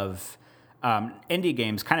inclusivity of indie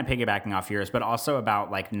games, kind of piggybacking off yours, but also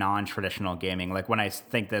about like non-traditional gaming. Like when I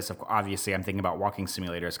think this, obviously I'm thinking about walking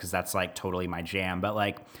simulators because that's like totally my jam. But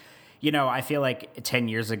like, I feel like 10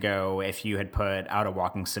 years ago, if you had put out a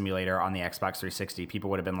walking simulator on the Xbox 360, people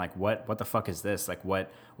would have been like, what the fuck is this? Like, what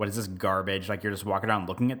is this garbage? Like, you're just walking around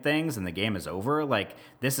looking at things and the game is over. Like,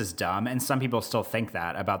 this is dumb. And some people still think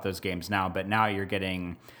that about those games now, but now you're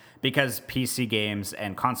getting, because PC games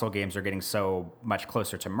and console games are getting so much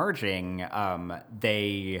closer to merging,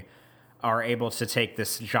 they are able to take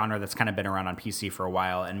this genre that's kind of been around on PC for a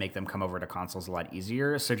while and make them come over to consoles a lot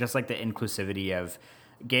easier. So just like the inclusivity of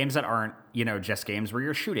games that aren't, just games where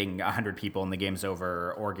you're shooting 100 people and the game's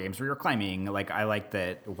over, or games where you're climbing. Like, I like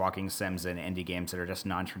that walking sims and indie games that are just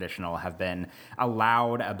non-traditional have been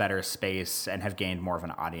allowed a better space and have gained more of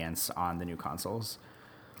an audience on the new consoles.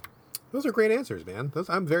 Those are great answers, man.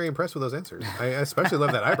 I'm very impressed with those answers. I especially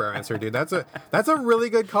love that eyebrow answer, dude. That's a really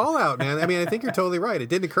good call out, man. I mean, I think you're totally right. It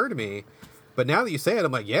didn't occur to me. But now that you say it,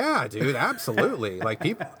 I'm like, yeah, dude, absolutely. Like,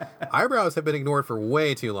 eyebrows have been ignored for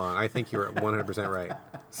way too long. I think you're 100% right.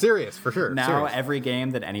 Serious, for sure. Now, serious. Every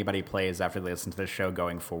game that anybody plays after they listen to the show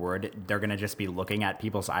going forward, they're going to just be looking at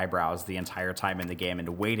people's eyebrows the entire time in the game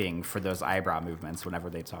and waiting for those eyebrow movements whenever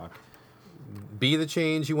they talk. Be the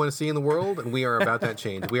change you want to see in the world, and we are about that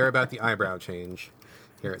change. We are about the eyebrow change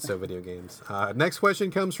here at So Video Games. Next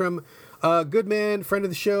question comes from good man, friend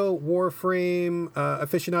of the show, Warframe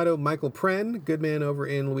aficionado Michael Pren, good man over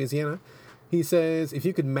in Louisiana. He says, if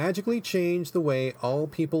you could magically change the way all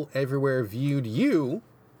people everywhere viewed you,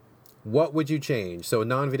 what would you change? So a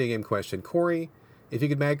non-video game question. Corey, if you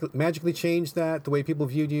could magically change that, the way people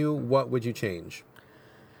viewed you, what would you change?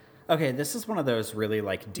 Okay, this is one of those really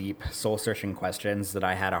deep soul-searching questions that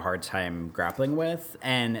I had a hard time grappling with,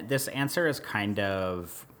 and this answer is kind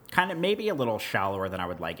of maybe a little shallower than I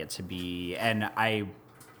would like it to be, and I...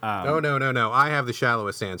 Oh, no. I have the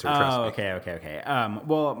shallowest answer, trust me. Okay.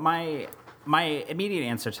 Well, my immediate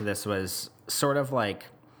answer to this was sort of like...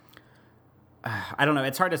 I don't know,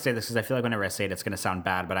 it's hard to say this because I feel like whenever I say it, it's going to sound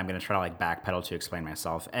bad, but I'm going to try to backpedal to explain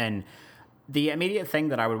myself, and... The immediate thing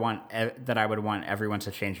that I would want everyone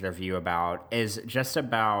to change their view about is just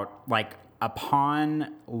about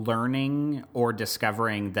upon learning or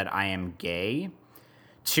discovering that I am gay,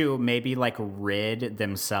 to maybe rid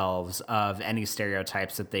themselves of any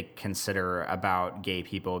stereotypes that they consider about gay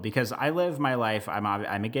people. Because I live my life, I'm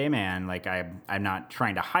a gay man, I'm not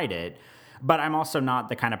trying to hide it. But I'm also not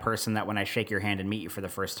the kind of person that when I shake your hand and meet you for the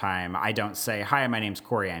first time, I don't say, hi, my name's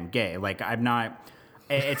Corey, I'm gay. I'm not...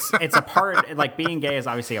 It's a part, being gay is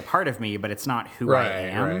obviously a part of me, but it's not who I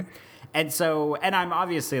am. Right. And I'm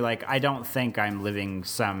obviously I don't think I'm living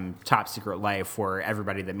some top secret life where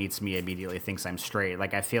everybody that meets me immediately thinks I'm straight.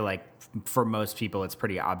 I feel like for most people, it's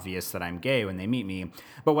pretty obvious that I'm gay when they meet me.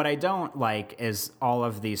 But what I don't like is all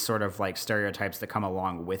of these sort of stereotypes that come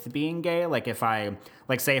along with being gay. If I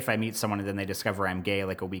meet someone and then they discover I'm gay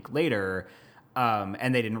a week later,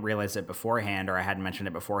 and they didn't realize it beforehand, or I hadn't mentioned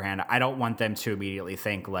it beforehand, I don't want them to immediately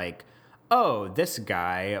think oh, this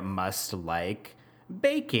guy must like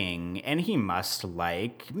baking, and he must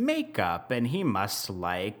like makeup, and he must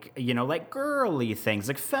like girly things,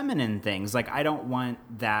 feminine things. I don't want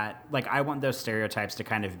that. I want those stereotypes to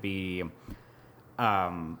kind of be, I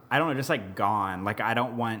don't know, just gone. I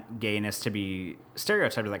don't want gayness to be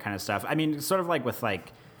stereotyped or that kind of stuff. I mean, sort of with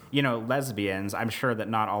lesbians, I'm sure that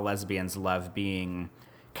not all lesbians love being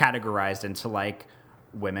categorized into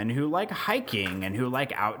women who like hiking and who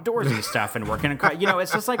like outdoorsy stuff and working in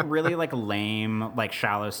it's just really lame,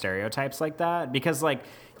 shallow stereotypes like that. Because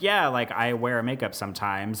I wear makeup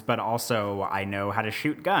sometimes, but also I know how to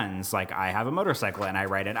shoot guns. I have a motorcycle and I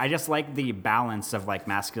ride it. I just like the balance of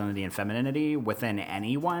masculinity and femininity within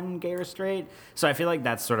anyone, gay or straight. So I feel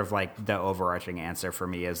that's sort of the overarching answer for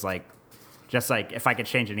me is just if I could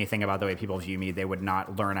change anything about the way people view me, they would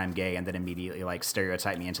not learn I'm gay and then immediately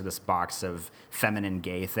stereotype me into this box of feminine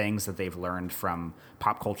gay things that they've learned from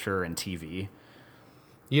pop culture and TV.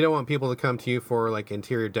 You don't want people to come to you for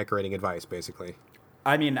interior decorating advice, basically.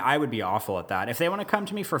 I mean, I would be awful at that. If they want to come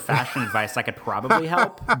to me for fashion advice, I could probably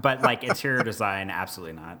help, but interior design,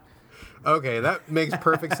 absolutely not. Okay, that makes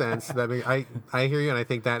perfect sense. I hear you, and I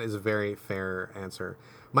think that is a very fair answer.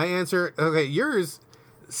 My answer, okay, yours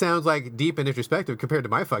sounds deep and introspective compared to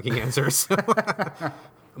my fucking answer. So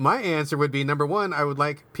my answer would be, number one, I would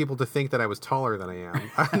like people to think that I was taller than I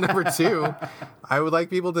am. Number two, I would like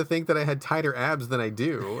people to think that I had tighter abs than I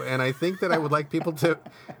do. And I think that I would like people to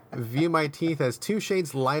view my teeth as 2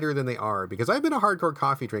 shades lighter than they are, because I've been a hardcore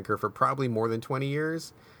coffee drinker for probably more than 20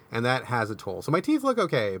 years. And that has a toll. So my teeth look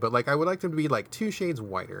okay, but I would like them to be 2 shades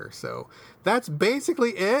whiter. So that's basically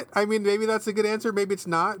it. I mean, maybe that's a good answer, maybe it's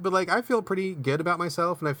not. But I feel pretty good about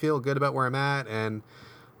myself, and I feel good about where I'm at. And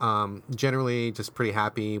Generally, just pretty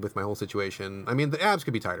happy with my whole situation. I mean, the abs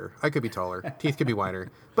could be tighter. I could be taller. Teeth could be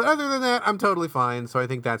wider. But other than that, I'm totally fine. So I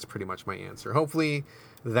think that's pretty much my answer. Hopefully,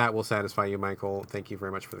 that will satisfy you, Michael. Thank you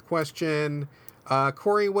very much for the question.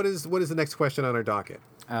 Corey, what is the next question on our docket?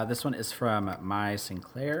 This one is from Mai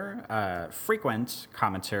Sinclair, frequent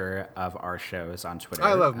commenter of our shows on Twitter.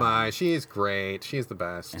 I love Mai. She's great. She's the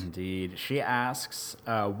best. Indeed. She asks,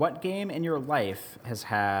 what game in your life has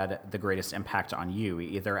had the greatest impact on you,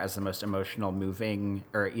 either as the most emotionally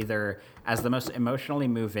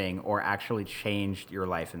moving or actually changed your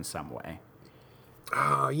life in some way?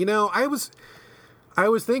 I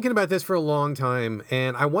was thinking about this for a long time,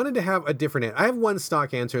 and I wanted to have a different... I have one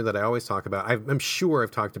stock answer that I always talk about. I'm sure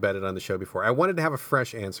I've talked about it on the show before. I wanted to have a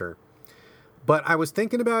fresh answer. But I was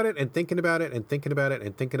thinking about it and thinking about it and thinking about it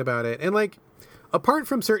and thinking about it. And, like, apart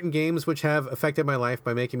from certain games which have affected my life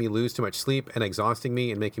by making me lose too much sleep and exhausting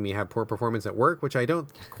me and making me have poor performance at work, which I don't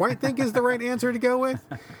quite think is the right answer to go with,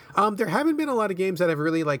 there haven't been a lot of games that have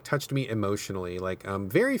really, like, touched me emotionally. Like,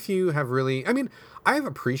 very few have really... I mean, I have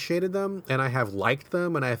appreciated them, and I have liked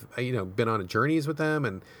them, and I've, been on journeys with them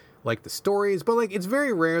and liked the stories, but, like, it's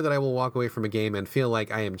very rare that I will walk away from a game and feel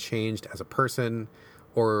like I am changed as a person,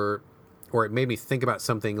 or it made me think about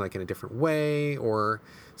something, like, in a different way, or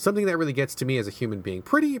something that really gets to me as a human being.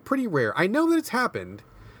 Pretty rare. I know that it's happened,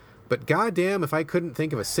 but goddamn if I couldn't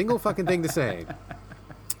think of a single fucking thing to say.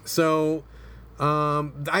 So...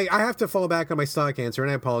 I have to fall back on my stock answer, and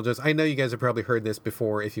I apologize. I know you guys have probably heard this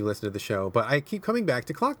before if you listen to the show, but I keep coming back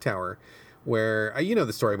to Clock Tower, where, you know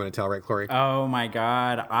the story I'm going to tell, right, Chloe? Oh, my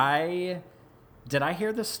God. Did I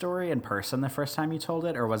hear this story in person the first time you told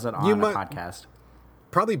it, or was it on a podcast?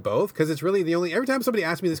 Probably both, because it's really the only... Every time somebody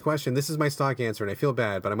asks me this question, this is my stock answer, and I feel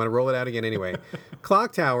bad, but I'm going to roll it out again anyway.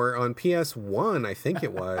 Clock Tower on PS1, I think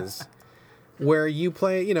it was... where you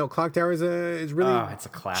play, Clock Tower is really it's a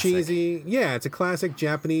classic. Cheesy. Yeah, it's a classic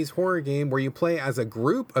Japanese horror game where you play as a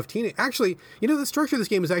group of teenagers. Actually, the structure of this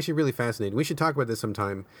game is actually really fascinating. We should talk about this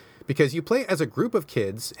sometime, because you play as a group of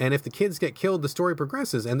kids, and if the kids get killed, the story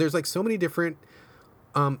progresses, and there's like so many different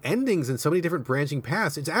endings and so many different branching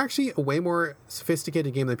paths. It's actually a way more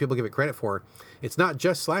sophisticated game than people give it credit for. It's not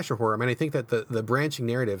just slasher horror. I mean, I think that the branching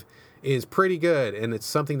narrative is pretty good, and it's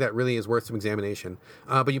something that really is worth some examination.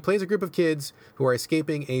 But you play as a group of kids who are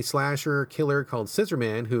escaping a slasher killer called Scissor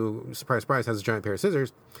Man, who, surprise, surprise, has a giant pair of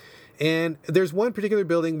scissors. And there's one particular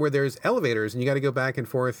building where there's elevators, and you got to go back and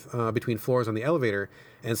forth between floors on the elevator.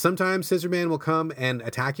 And sometimes Scissor Man will come and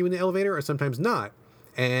attack you in the elevator, or sometimes not.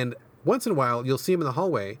 And once in a while, you'll see him in the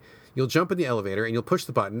hallway. You'll jump in the elevator, and you'll push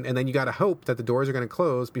the button, and then you got to hope that the doors are going to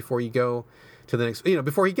close before you go to the next,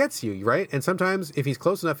 before he gets you, right? And sometimes if he's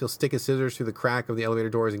close enough, he'll stick his scissors through the crack of the elevator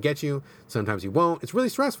doors and get you. Sometimes he won't. It's really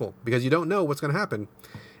stressful because you don't know what's going to happen.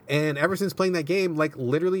 And ever since playing that game, like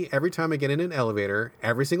literally every time I get in an elevator,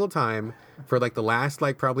 every single time for like the last,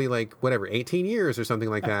 probably 18 years or something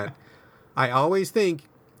like that, I always think,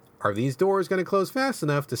 are these doors going to close fast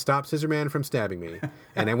enough to stop Scissor Man from stabbing me?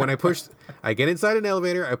 And then when I get inside an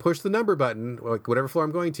elevator, I push the number button, like whatever floor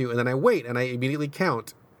I'm going to, and then I wait and I immediately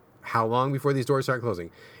count how long before these doors start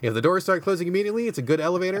closing. If the doors start closing immediately, it's a good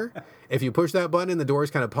elevator. If you push that button and the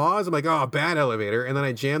doors kind of pause, I'm like, oh, bad elevator. And then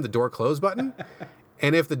I jam the door close button.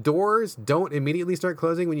 And if the doors don't immediately start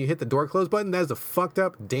closing when you hit the door close button, that is a fucked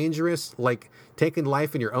up, dangerous, taking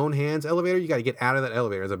life in your own hands elevator. You got to get out of that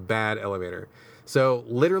elevator. It's a bad elevator. So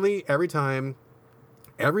literally every time,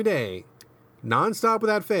 every day, nonstop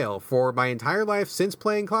without fail, for my entire life since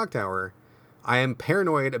playing Clock Tower, I am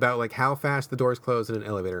paranoid about how fast the doors close in an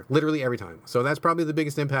elevator. Literally every time. So that's probably the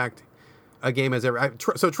biggest impact a game has ever...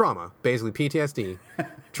 So trauma, basically PTSD.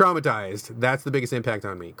 Traumatized. That's the biggest impact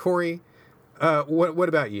on me. Corey, what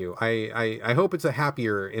about you? I hope it's a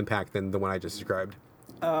happier impact than the one I just described.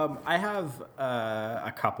 I have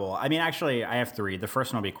a couple. I mean, actually, I have three. The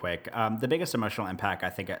first one will be quick. The biggest emotional impact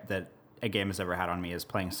I think that a game has ever had on me is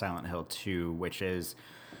playing Silent Hill 2, which is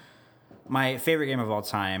my favorite game of all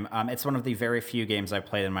time. It's one of the very few games I've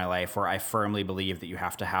played in my life where I firmly believe that you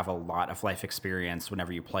have to have a lot of life experience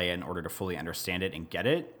whenever you play it in order to fully understand it and get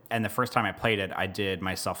it. And the first time I played it, I did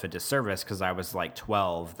myself a disservice because I was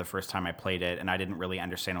 12 the first time I played it, and I didn't really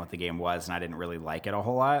understand what the game was, and I didn't really like it a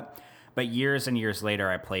whole lot. But years and years later,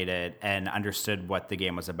 I played it and understood what the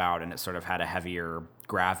game was about, and it sort of had a heavier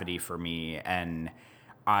gravity for me, and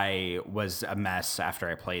I was a mess after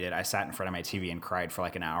I played it. I sat in front of my TV and cried for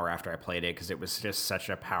an hour after I played it because it was just such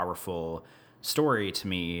a powerful story to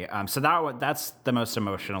me. So that's the most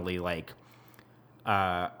emotionally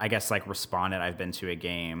responded I've been to a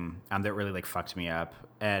game that really fucked me up.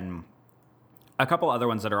 And a couple other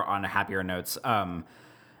ones that are on happier notes.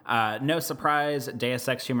 No surprise, Deus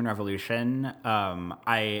Ex Human Revolution.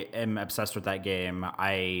 I am obsessed with that game.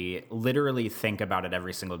 I literally think about it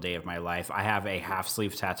every single day of my life. I have a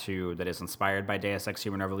half-sleeve tattoo that is inspired by Deus Ex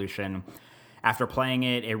Human Revolution. After playing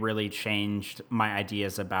it, it really changed my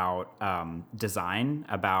ideas about design,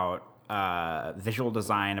 about visual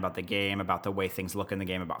design, about the game, about the way things look in the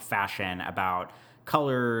game, about fashion, about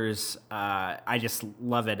colors. I just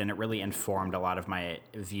love it, and it really informed a lot of my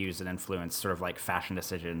views and influenced sort of like fashion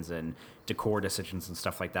decisions and decor decisions and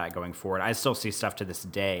stuff like that going forward. I still see stuff to this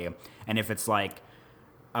day, and if it's like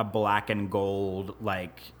a black and gold,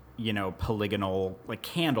 like, you know, polygonal like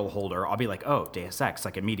candle holder, I'll be like, oh, Deus Ex,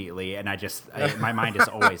 like immediately, and my mind is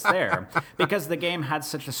always there because the game had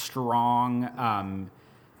such a strong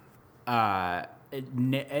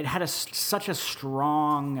it had such a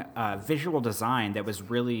strong visual design that was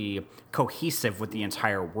really cohesive with the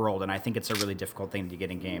entire world, and I think it's a really difficult thing to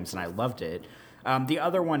get in games, and I loved it. The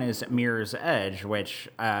other one is Mirror's Edge, which,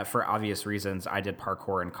 for obvious reasons, I did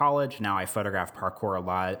parkour in college. Now I photograph parkour a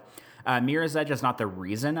lot. Mirror's Edge is not the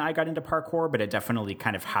reason I got into parkour, but it definitely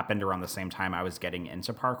kind of happened around the same time I was getting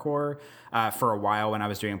into parkour. For a while when I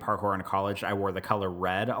was doing parkour in college, I wore the color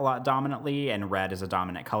red a lot dominantly, and red is a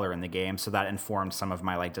dominant color in the game, so that informed some of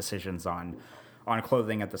my like decisions on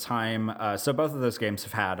clothing at the time. So both of those games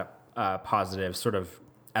have had positive, sort of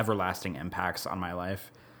everlasting impacts on my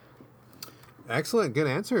life. Excellent, good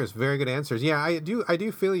answers, very good answers. Yeah, I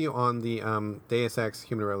do feel you on the Deus Ex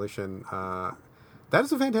Human Revolution. That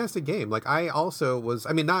is a fantastic game. Like, I also was,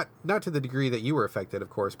 I mean, not to the degree that you were affected, of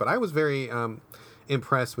course, but I was very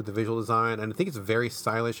impressed with the visual design, and I think it's a very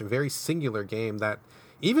stylish and very singular game that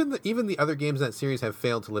even the other games in that series have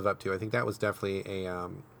failed to live up to. I think that was definitely a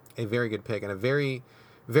very good pick and a very,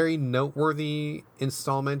 very noteworthy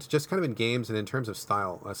installment, just kind of in games and in terms of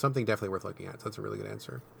style. Something definitely worth looking at. So that's a really good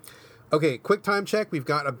answer. Okay, quick time check. We've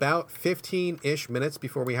got about 15-ish minutes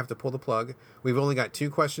before we have to pull the plug. We've only got 2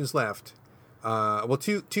 questions left.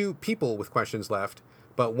 Two people with questions left,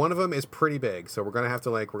 but one of them is pretty big, so we're gonna have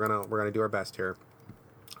to we're gonna do our best here.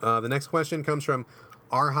 The next question comes from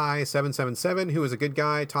rhigh777, who is a good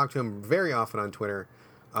guy. Talk to him very often on Twitter.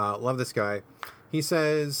 Love this guy. He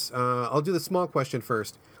says, I'll do the small question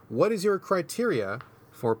first. What is your criteria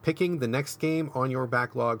for picking the next game on your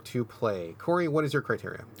backlog to play? Corey, what is your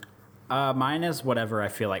criteria? Mine is whatever I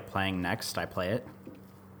feel like playing next, I play it.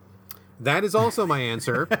 That is also my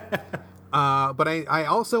answer. But I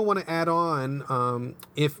also want to add on,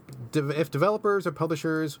 if developers or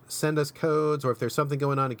publishers send us codes, or if there's something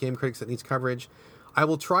going on at Game Critics that needs coverage, I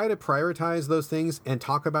will try to prioritize those things and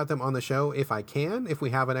talk about them on the show if I can, if we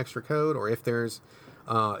have an extra code, or if there's,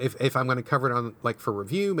 if I'm going to cover it on, like, for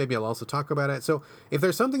review, maybe I'll also talk about it. So if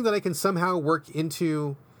there's something that I can somehow work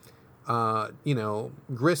into,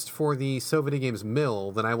 grist for the So Video Games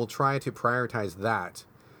mill, then I will try to prioritize that.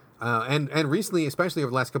 And recently, especially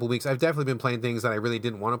over the last couple of weeks, I've definitely been playing things that I really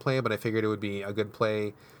didn't want to play, but I figured it would be a good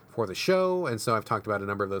play for the show, and so I've talked about a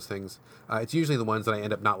number of those things. It's usually the ones that I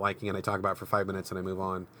end up not liking, and I talk about for 5 minutes, and I move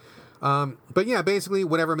on. But yeah, basically,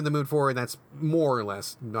 whatever I'm in the mood for, and that's more or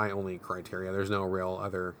less my only criteria. There's no real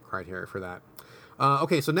other criteria for that.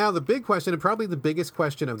 Okay, so now the big question, and probably the biggest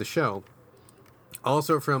question of the show,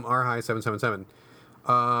 also from rhigh777,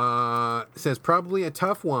 says probably a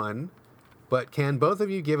tough one, but can both of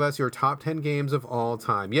you give us your top 10 games of all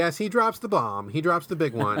time? Yes, he drops the bomb. He drops the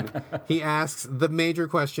big one. He asks the major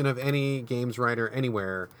question of any games writer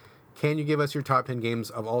anywhere. Can you give us your top 10 games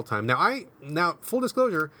of all time? Now, full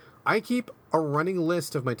disclosure, I keep a running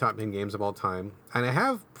list of my top 10 games of all time, and I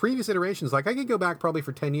have previous iterations. Like, I could go back probably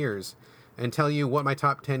for 10 years and tell you what my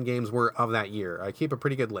top 10 games were of that year. I keep a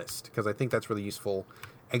pretty good list because I think that's really useful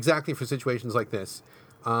exactly for situations like this.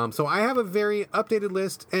 So I have a very updated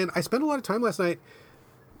list, and I spent a lot of time last night.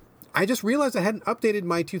 I just realized I hadn't updated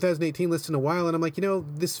my 2018 list in a while, and I'm like,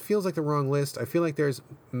 this feels like the wrong list. I feel like there's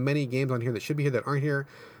many games on here that should be here that aren't here.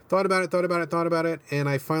 Thought about it, and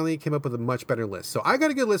I finally came up with a much better list. So I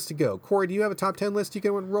got a good list to go. Corey, do you have a top 10 list you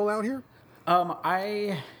can roll out here?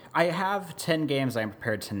 I have 10 games I'm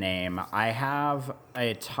prepared to name. I have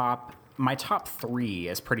my top 3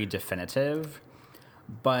 is pretty definitive,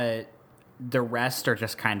 but the rest are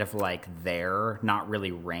just kind of like there, not really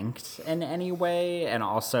ranked in any way. And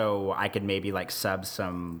also I could maybe like sub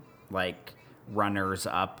some like runners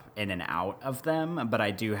up in and out of them, but I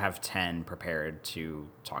do have 10 prepared to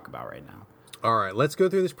talk about right now. All right, let's go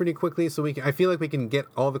through this pretty quickly so I feel like we can get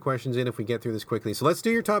all the questions in if we get through this quickly. So let's do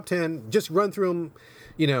your top 10. Just run through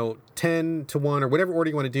them, 10 to 1 or whatever order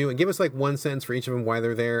you want to do, and give us like one sentence for each of them why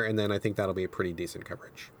they're there, and then I think that'll be a pretty decent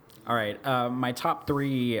coverage. All right, my top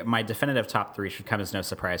 3, my definitive top 3 should come as no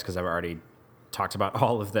surprise because I've already talked about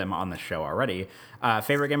all of them on the show already.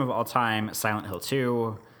 Favorite game of all time, Silent Hill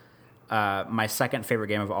 2. My second favorite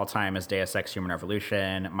game of all time is Deus Ex Human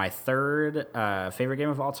Revolution. My third favorite game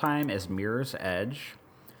of all time is Mirror's Edge.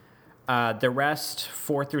 The rest,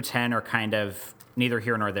 4 through 10, are kind of neither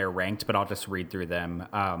here nor there ranked, but I'll just read through them.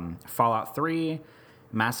 Fallout 3,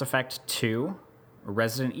 Mass Effect 2,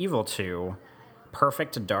 Resident Evil 2,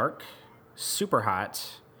 Perfect Dark,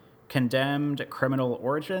 Superhot, Condemned Criminal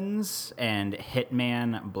Origins, and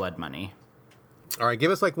Hitman Blood Money. All right,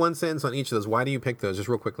 give us like one sentence on each of those. Why do you pick those, just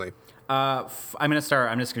real quickly? I'm just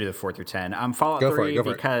going to do the 4 through 10. Fallout 3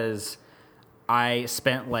 because I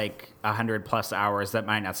spent like 100 plus hours. That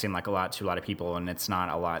might not seem like a lot to a lot of people, and it's not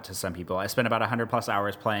a lot to some people. I spent about 100 plus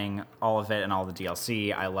hours playing all of it and all the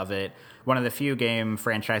DLC. I love it. One of the few game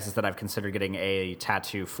franchises that I've considered getting a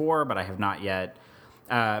tattoo for, but I have not yet.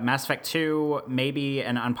 Mass Effect 2, maybe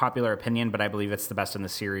an unpopular opinion, but I believe it's the best in the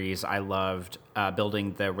series. I loved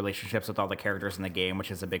building the relationships with all the characters in the game,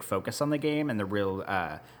 which is a big focus on the game and the real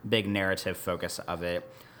big narrative focus of it.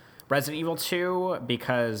 Resident Evil 2,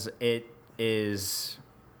 because it is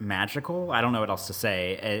magical. I don't know what else to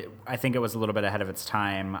say. I think it was a little bit ahead of its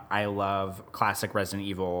time. I love classic Resident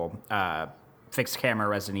Evil, fixed camera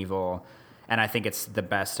Resident Evil, and I think it's the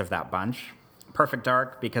best of that bunch. Perfect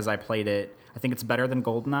Dark, because I played it. I think it's better than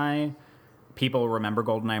GoldenEye. People remember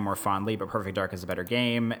GoldenEye more fondly, but Perfect Dark is a better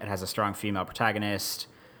game. It has a strong female protagonist.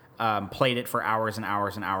 Played it for hours and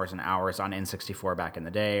hours and hours and hours on N64 back in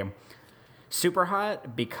the day.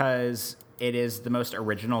 Superhot, because it is the most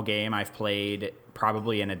original game I've played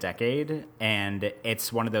probably in a decade, and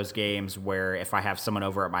it's one of those games where if I have someone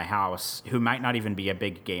over at my house who might not even be a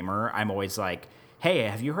big gamer, I'm always like, hey,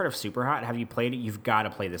 have you heard of Superhot? Have you played it? You've got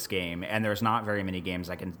to play this game. And there's not very many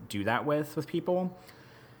games I can do that with people.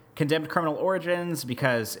 Condemned Criminal Origins,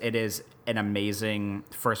 because it is an amazing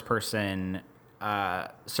first-person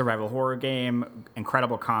survival horror game.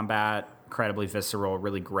 Incredible combat, incredibly visceral,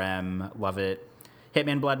 really grim. Love it.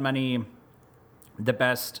 Hitman Blood Money, the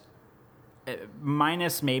best,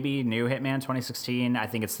 minus maybe new Hitman 2016. I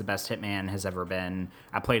think it's the best Hitman has ever been.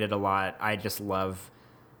 I played it a lot. I just love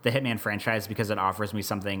the Hitman franchise because it offers me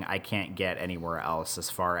something I can't get anywhere else as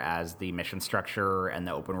far as the mission structure and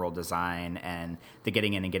the open world design and the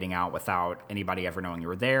getting in and getting out without anybody ever knowing you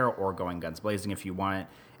were there or going guns blazing if you want.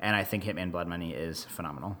 And I think Hitman Blood Money is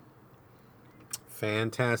phenomenal.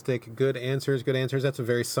 Fantastic. Good answers. That's a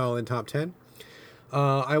very solid top 10.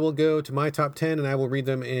 I will go to my top 10 and I will read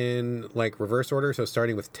them in like reverse order. So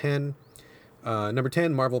starting with 10. Number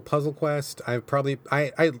 10, Marvel Puzzle Quest. I have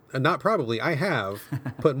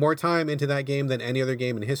put more time into that game than any other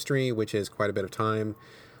game in history, which is quite a bit of time.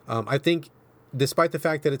 I think despite the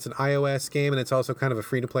fact that it's an iOS game and it's also kind of a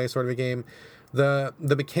free-to-play sort of a game, the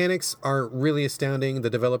mechanics are really astounding. The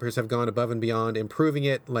developers have gone above and beyond, improving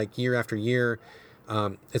it like year after year.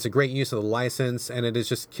 It's a great use of the license, and it has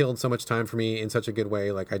just killed so much time for me in such a good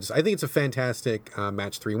way. Like I think it's a fantastic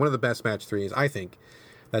match 3, one of the best match 3s, I think,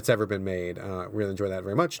 that's ever been made. Really enjoy that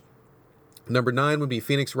very much. Number 9 would be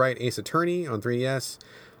Phoenix Wright Ace Attorney on 3DS.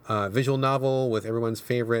 Visual novel with everyone's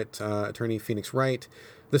favorite attorney, Phoenix Wright.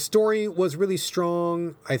 The story was really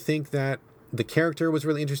strong. I think that the character was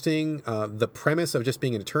really interesting. The premise of just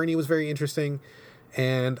being an attorney was very interesting.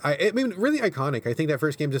 And I mean, really iconic. I think that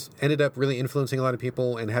first game just ended up really influencing a lot of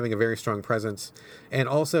people and having a very strong presence. And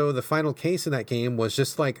also the final case in that game was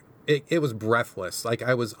just like, it was breathless. Like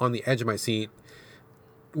I was on the edge of my seat,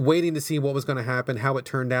 waiting to see what was going to happen, how it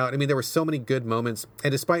turned out. I mean, there were so many good moments,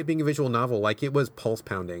 and despite being a visual novel, like it was pulse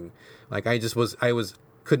pounding. Like I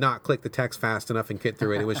could not click the text fast enough and get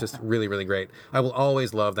through it. It was just really, really great. I will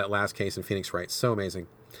always love that last case in Phoenix Wright. So amazing.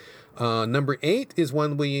 Number 8 is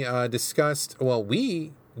one we discussed. Well,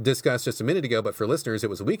 we discussed just a minute ago, but for listeners, it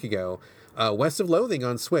was a week ago. West of Loathing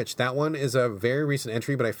on Switch. That one is a very recent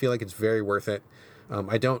entry, but I feel like it's very worth it.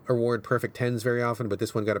 I don't award perfect 10s very often, but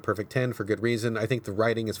this one got a perfect 10 for good reason. I think the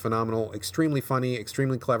writing is phenomenal, extremely funny,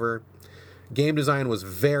 extremely clever. Game design was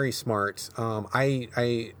very smart.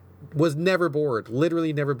 I was never bored,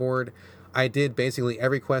 literally never bored. I did basically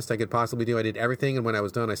every quest I could possibly do. I did everything, and when I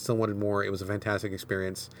was done, I still wanted more. It was a fantastic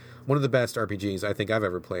experience. One of the best RPGs I think I've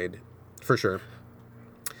ever played, for sure.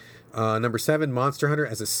 Number 7, Monster Hunter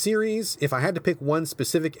as a series. If I had to pick one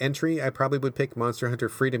specific entry, I probably would pick Monster Hunter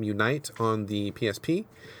Freedom Unite on the PSP.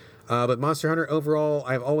 But Monster Hunter overall,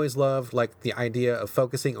 I've always loved like the idea of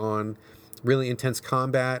focusing on really intense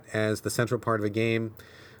combat as the central part of a game,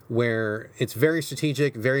 where it's very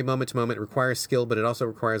strategic, very moment to moment. It requires skill, but it also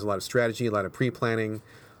requires a lot of strategy, a lot of pre-planning.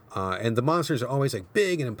 And the monsters are always like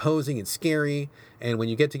big and imposing and scary. And when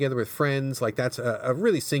you get together with friends, like that's a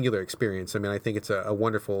really singular experience. I mean, I think it's a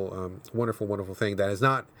wonderful, wonderful thing that has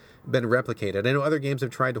not been replicated. I know other games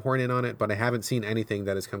have tried to horn in on it, but I haven't seen anything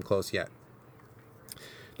that has come close yet.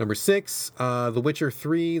 Number 6, The Witcher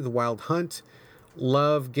 3, The Wild Hunt.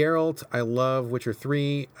 Love Geralt. I love Witcher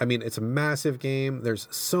 3. I mean, it's a massive game. There's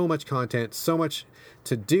so much content, so much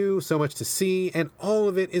to do, so much to see, and all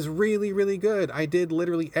of it is really, really good. I did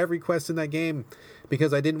literally every quest in that game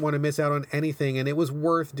because I didn't want to miss out on anything, and it was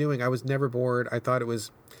worth doing. I was never bored. I thought it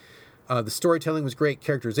was... the storytelling was great.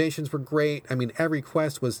 Characterizations were great. I mean, every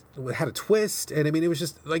quest had a twist, and I mean, it was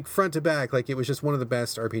just like front to back. Like, it was just one of the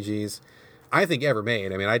best RPGs I think ever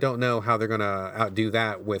made. I mean, I don't know how they're going to outdo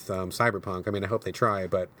that with Cyberpunk. I mean, I hope they try,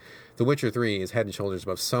 but The Witcher 3 is head and shoulders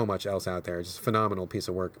above so much else out there. It's just a phenomenal piece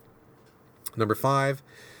of work. Number 5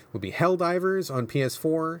 would be Helldivers on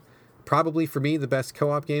PS4. Probably, for me, the best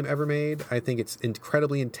co-op game ever made. I think it's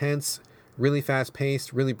incredibly intense, really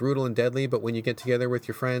fast-paced, really brutal and deadly, but when you get together with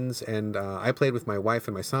your friends, and I played with my wife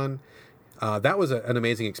and my son, that was an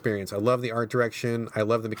amazing experience. I love the art direction. I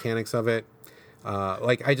love the mechanics of it.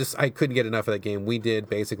 I couldn't get enough of that game. We did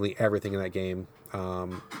basically everything in that game.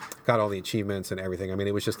 Got all the achievements and everything. I mean,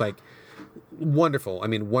 it was just like wonderful. I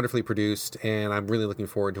mean, wonderfully produced, and I'm really looking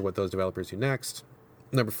forward to what those developers do next.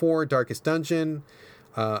 Number 4, Darkest Dungeon.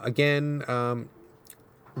 Wonderful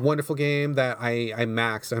game that I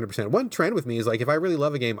maxed 100%. One trend with me is like, if I really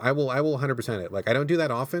love a game, I will 100% it. Like, I don't do that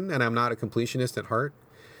often, and I'm not a completionist at heart.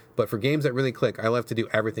 But for games that really click, I love to do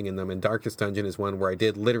everything in them. And Darkest Dungeon is one where I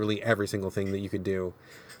did literally every single thing that you could do.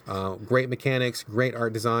 Great mechanics, great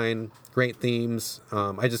art design, great themes.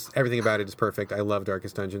 Everything about it is perfect. I love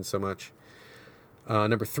Darkest Dungeon so much.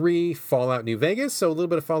 Number 3, Fallout New Vegas. So a little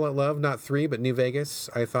bit of Fallout love, not 3, but New Vegas.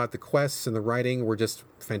 I thought the quests and the writing were just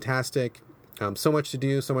fantastic. So much to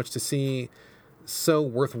do, so much to see, so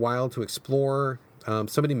worthwhile to explore.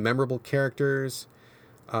 So many memorable characters.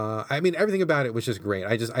 I mean, everything about it was just great.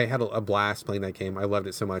 I had a blast playing that game. I loved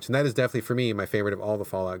it so much. And that is definitely, for me, my favorite of all the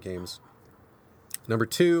Fallout games. Number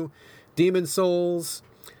 2, Demon's Souls.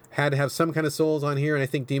 Had to have some kind of Souls on here, and I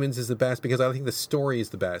think Demon's is the best because I think the story is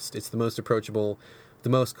the best. It's the most approachable, the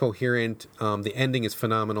most coherent. The ending is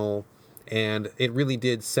phenomenal, and it really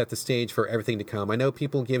did set the stage for everything to come. I know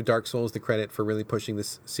people give Dark Souls the credit for really pushing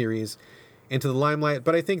this series into the limelight,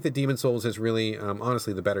 but I think that Demon's Souls is really,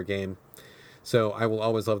 honestly, the better game. So I will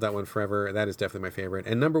always love that one forever. That is definitely my favorite.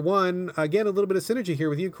 And number 1, again, a little bit of synergy here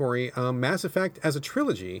with you, Corey. Mass Effect as a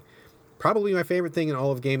trilogy, probably my favorite thing in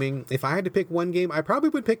all of gaming. If I had to pick one game, I probably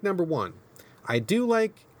would pick number 1. I do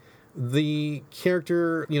like the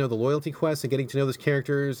character, the loyalty quests and getting to know those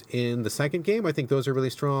characters in the second game. I think those are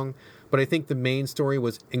really strong. But I think the main story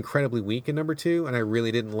was incredibly weak in number 2, and I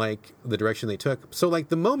really didn't like the direction they took. So, like,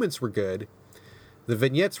 the moments were good. The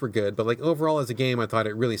vignettes were good, but like overall as a game, I thought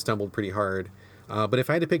it really stumbled pretty hard. But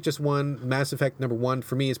if I had to pick just one, Mass Effect number 1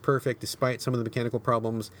 for me is perfect, despite some of the mechanical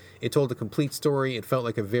problems. It told a complete story. It felt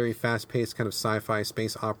like a very fast-paced kind of sci-fi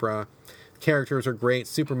space opera. Characters are great,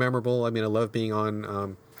 super memorable. I mean, I love being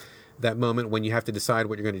on that moment when you have to decide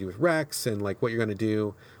what you're going to do with Rex and like what you're going to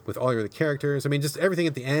do with all your other characters. I mean, just everything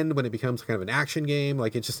at the end when it becomes kind of an action game.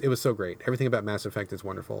 Like it was so great. Everything about Mass Effect is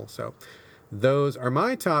wonderful. So those are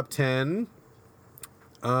my top 10.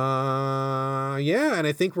 Yeah, and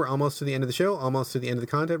I think we're almost to the end of the show, almost to the end of the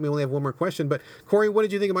content. We only have one more question, but Corey, what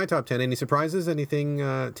did you think of my top 10? Any surprises? Anything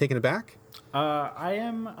taken aback? I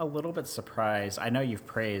am a little bit surprised. I know you've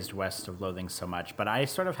praised West of Loathing so much, but I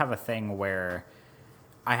sort of have a thing where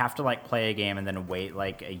I have to like play a game and then wait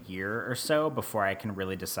like a year or so before I can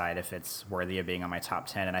really decide if it's worthy of being on my top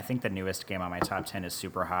 10. And I think the newest game on my top 10 is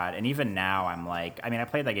Super Hot. And even now I'm like, I mean, I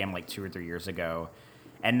played that game like 2 or 3 years ago.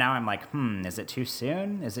 And now I'm like, is it too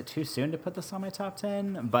soon? Is it too soon to put this on my top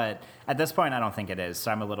 10? But at this point, I don't think it is.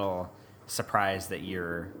 So I'm a little surprised that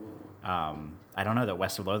you're, I don't know, that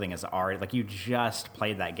West of Loathing is already, like you just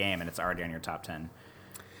played that game and it's already on your top 10.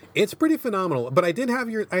 It's pretty phenomenal, but I did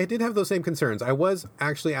have those same concerns. I was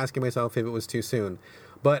actually asking myself if it was too soon.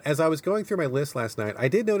 But as I was going through my list last night, I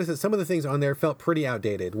did notice that some of the things on there felt pretty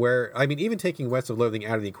outdated, where, I mean, even taking West of Loathing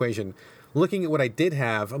out of the equation, looking at what I did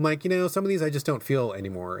have, I'm like, some of these I just don't feel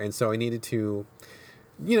anymore. And so I needed to,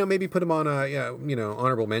 maybe put them on a,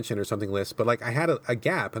 honorable mention or something list. But like I had a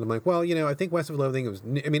gap and I'm like, well, I think West of Loathing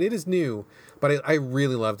it is new, but I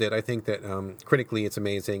really loved it. I think that critically it's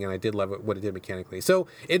amazing and I did love what it did mechanically. So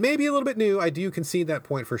it may be a little bit new. I do concede that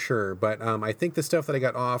point for sure. But I think the stuff that I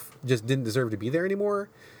got off just didn't deserve to be there anymore.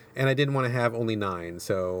 And I didn't want to have only 9.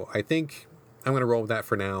 So I think I'm going to roll with that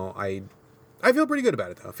for now. I feel pretty good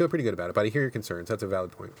about it, though. I feel pretty good about it, but I hear your concerns. That's a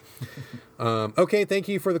valid point. Okay, thank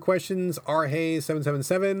you for the questions, R. Hayes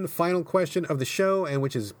 777. Final question of the show, and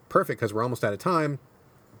which is perfect because we're almost out of time.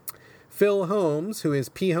 Phil Holmes, who is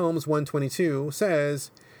P Holmes 122,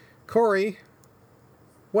 says, Corey,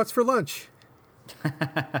 what's for lunch?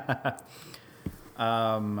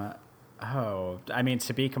 Oh, I mean,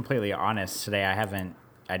 to be completely honest, today I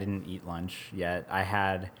didn't eat lunch yet.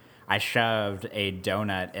 I shoved a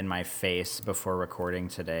donut in my face before recording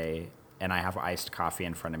today, and I have iced coffee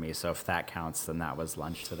in front of me. So if that counts, then that was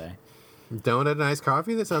lunch today. Donut and iced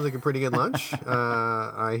coffee. That sounds like a pretty good lunch.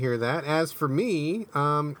 I hear that. As for me,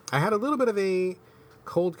 I had a little bit of a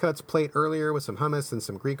cold cuts plate earlier with some hummus and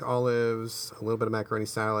some Greek olives, a little bit of macaroni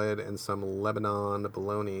salad, and some Lebanon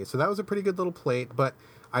bologna. So that was a pretty good little plate, but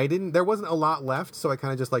there wasn't a lot left, so I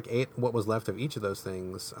kind of just like ate what was left of each of those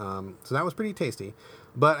things. So that was pretty tasty.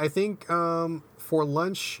 But I think for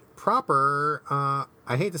lunch proper,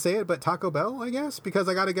 I hate to say it, but Taco Bell, I guess, because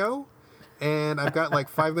I got to go. And I've got like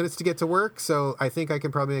 5 minutes to get to work, so I think I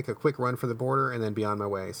can probably make a quick run for the border and then be on my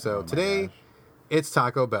way. So today, it's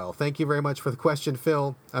Taco Bell. Thank you very much for the question,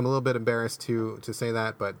 Phil. I'm a little bit embarrassed to say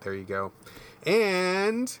that, but there you go.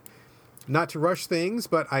 And not to rush things,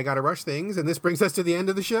 but I got to rush things, and this brings us to the end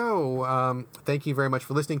of the show. Thank you very much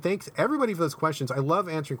for listening. Thanks, everybody, for those questions. I love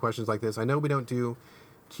answering questions like this. I know we don't do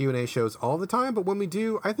Q&A shows all the time, but when we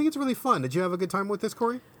do, I think it's really fun. Did you have a good time with this,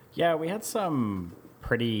 Corey? Yeah, we had some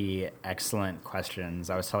pretty excellent questions.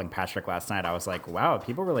 I was telling Patrick last night, I was like, wow,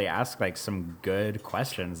 people really ask like some good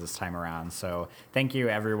questions this time around. So thank you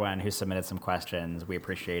everyone who submitted some questions. We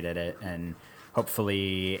appreciated it and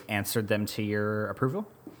hopefully answered them to your approval.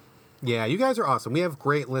 Yeah, you guys are awesome. We have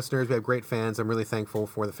great listeners. We have great fans. I'm really thankful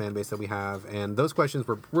for the fan base that we have. And those questions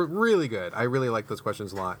were really good. I really like those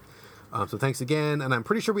questions a lot. So thanks again. And I'm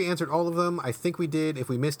pretty sure we answered all of them. I think we did. If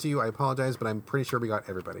we missed you, I apologize, but I'm pretty sure we got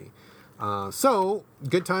everybody. So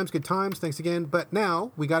good times. Thanks again. But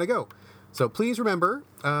now we got to go. So please remember,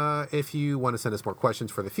 if you want to send us more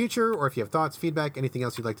questions for the future, or if you have thoughts, feedback, anything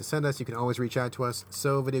else you'd like to send us, you can always reach out to us.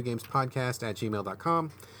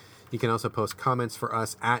 sovideogamespodcast@gmail.com. You can also post comments for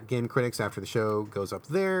us at Game Critics after the show goes up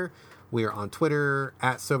there. We are on Twitter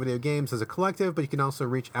at SoVideoGames as a collective, but you can also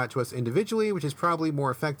reach out to us individually, which is probably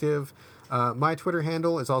more effective. My Twitter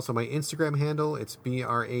handle is also my Instagram handle. It's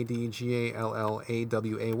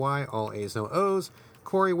BRADGALLAWAY, all A's, no O's.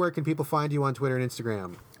 Corey, where can people find you on Twitter and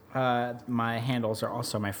Instagram? My handles are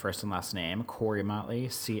also my first and last name, Corey Motley,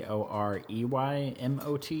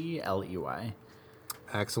 COREYMOTLEY.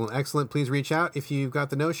 Excellent. Please reach out if you've got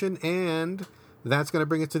the notion. And that's going to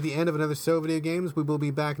bring us to the end of another So Video Games. We will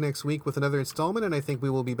be back next week with another installment, and I think we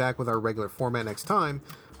will be back with our regular format next time.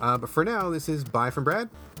 But for now, this is bye from Brad.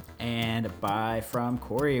 And bye from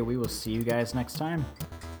Corey. We will see you guys next time.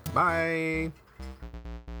 Bye.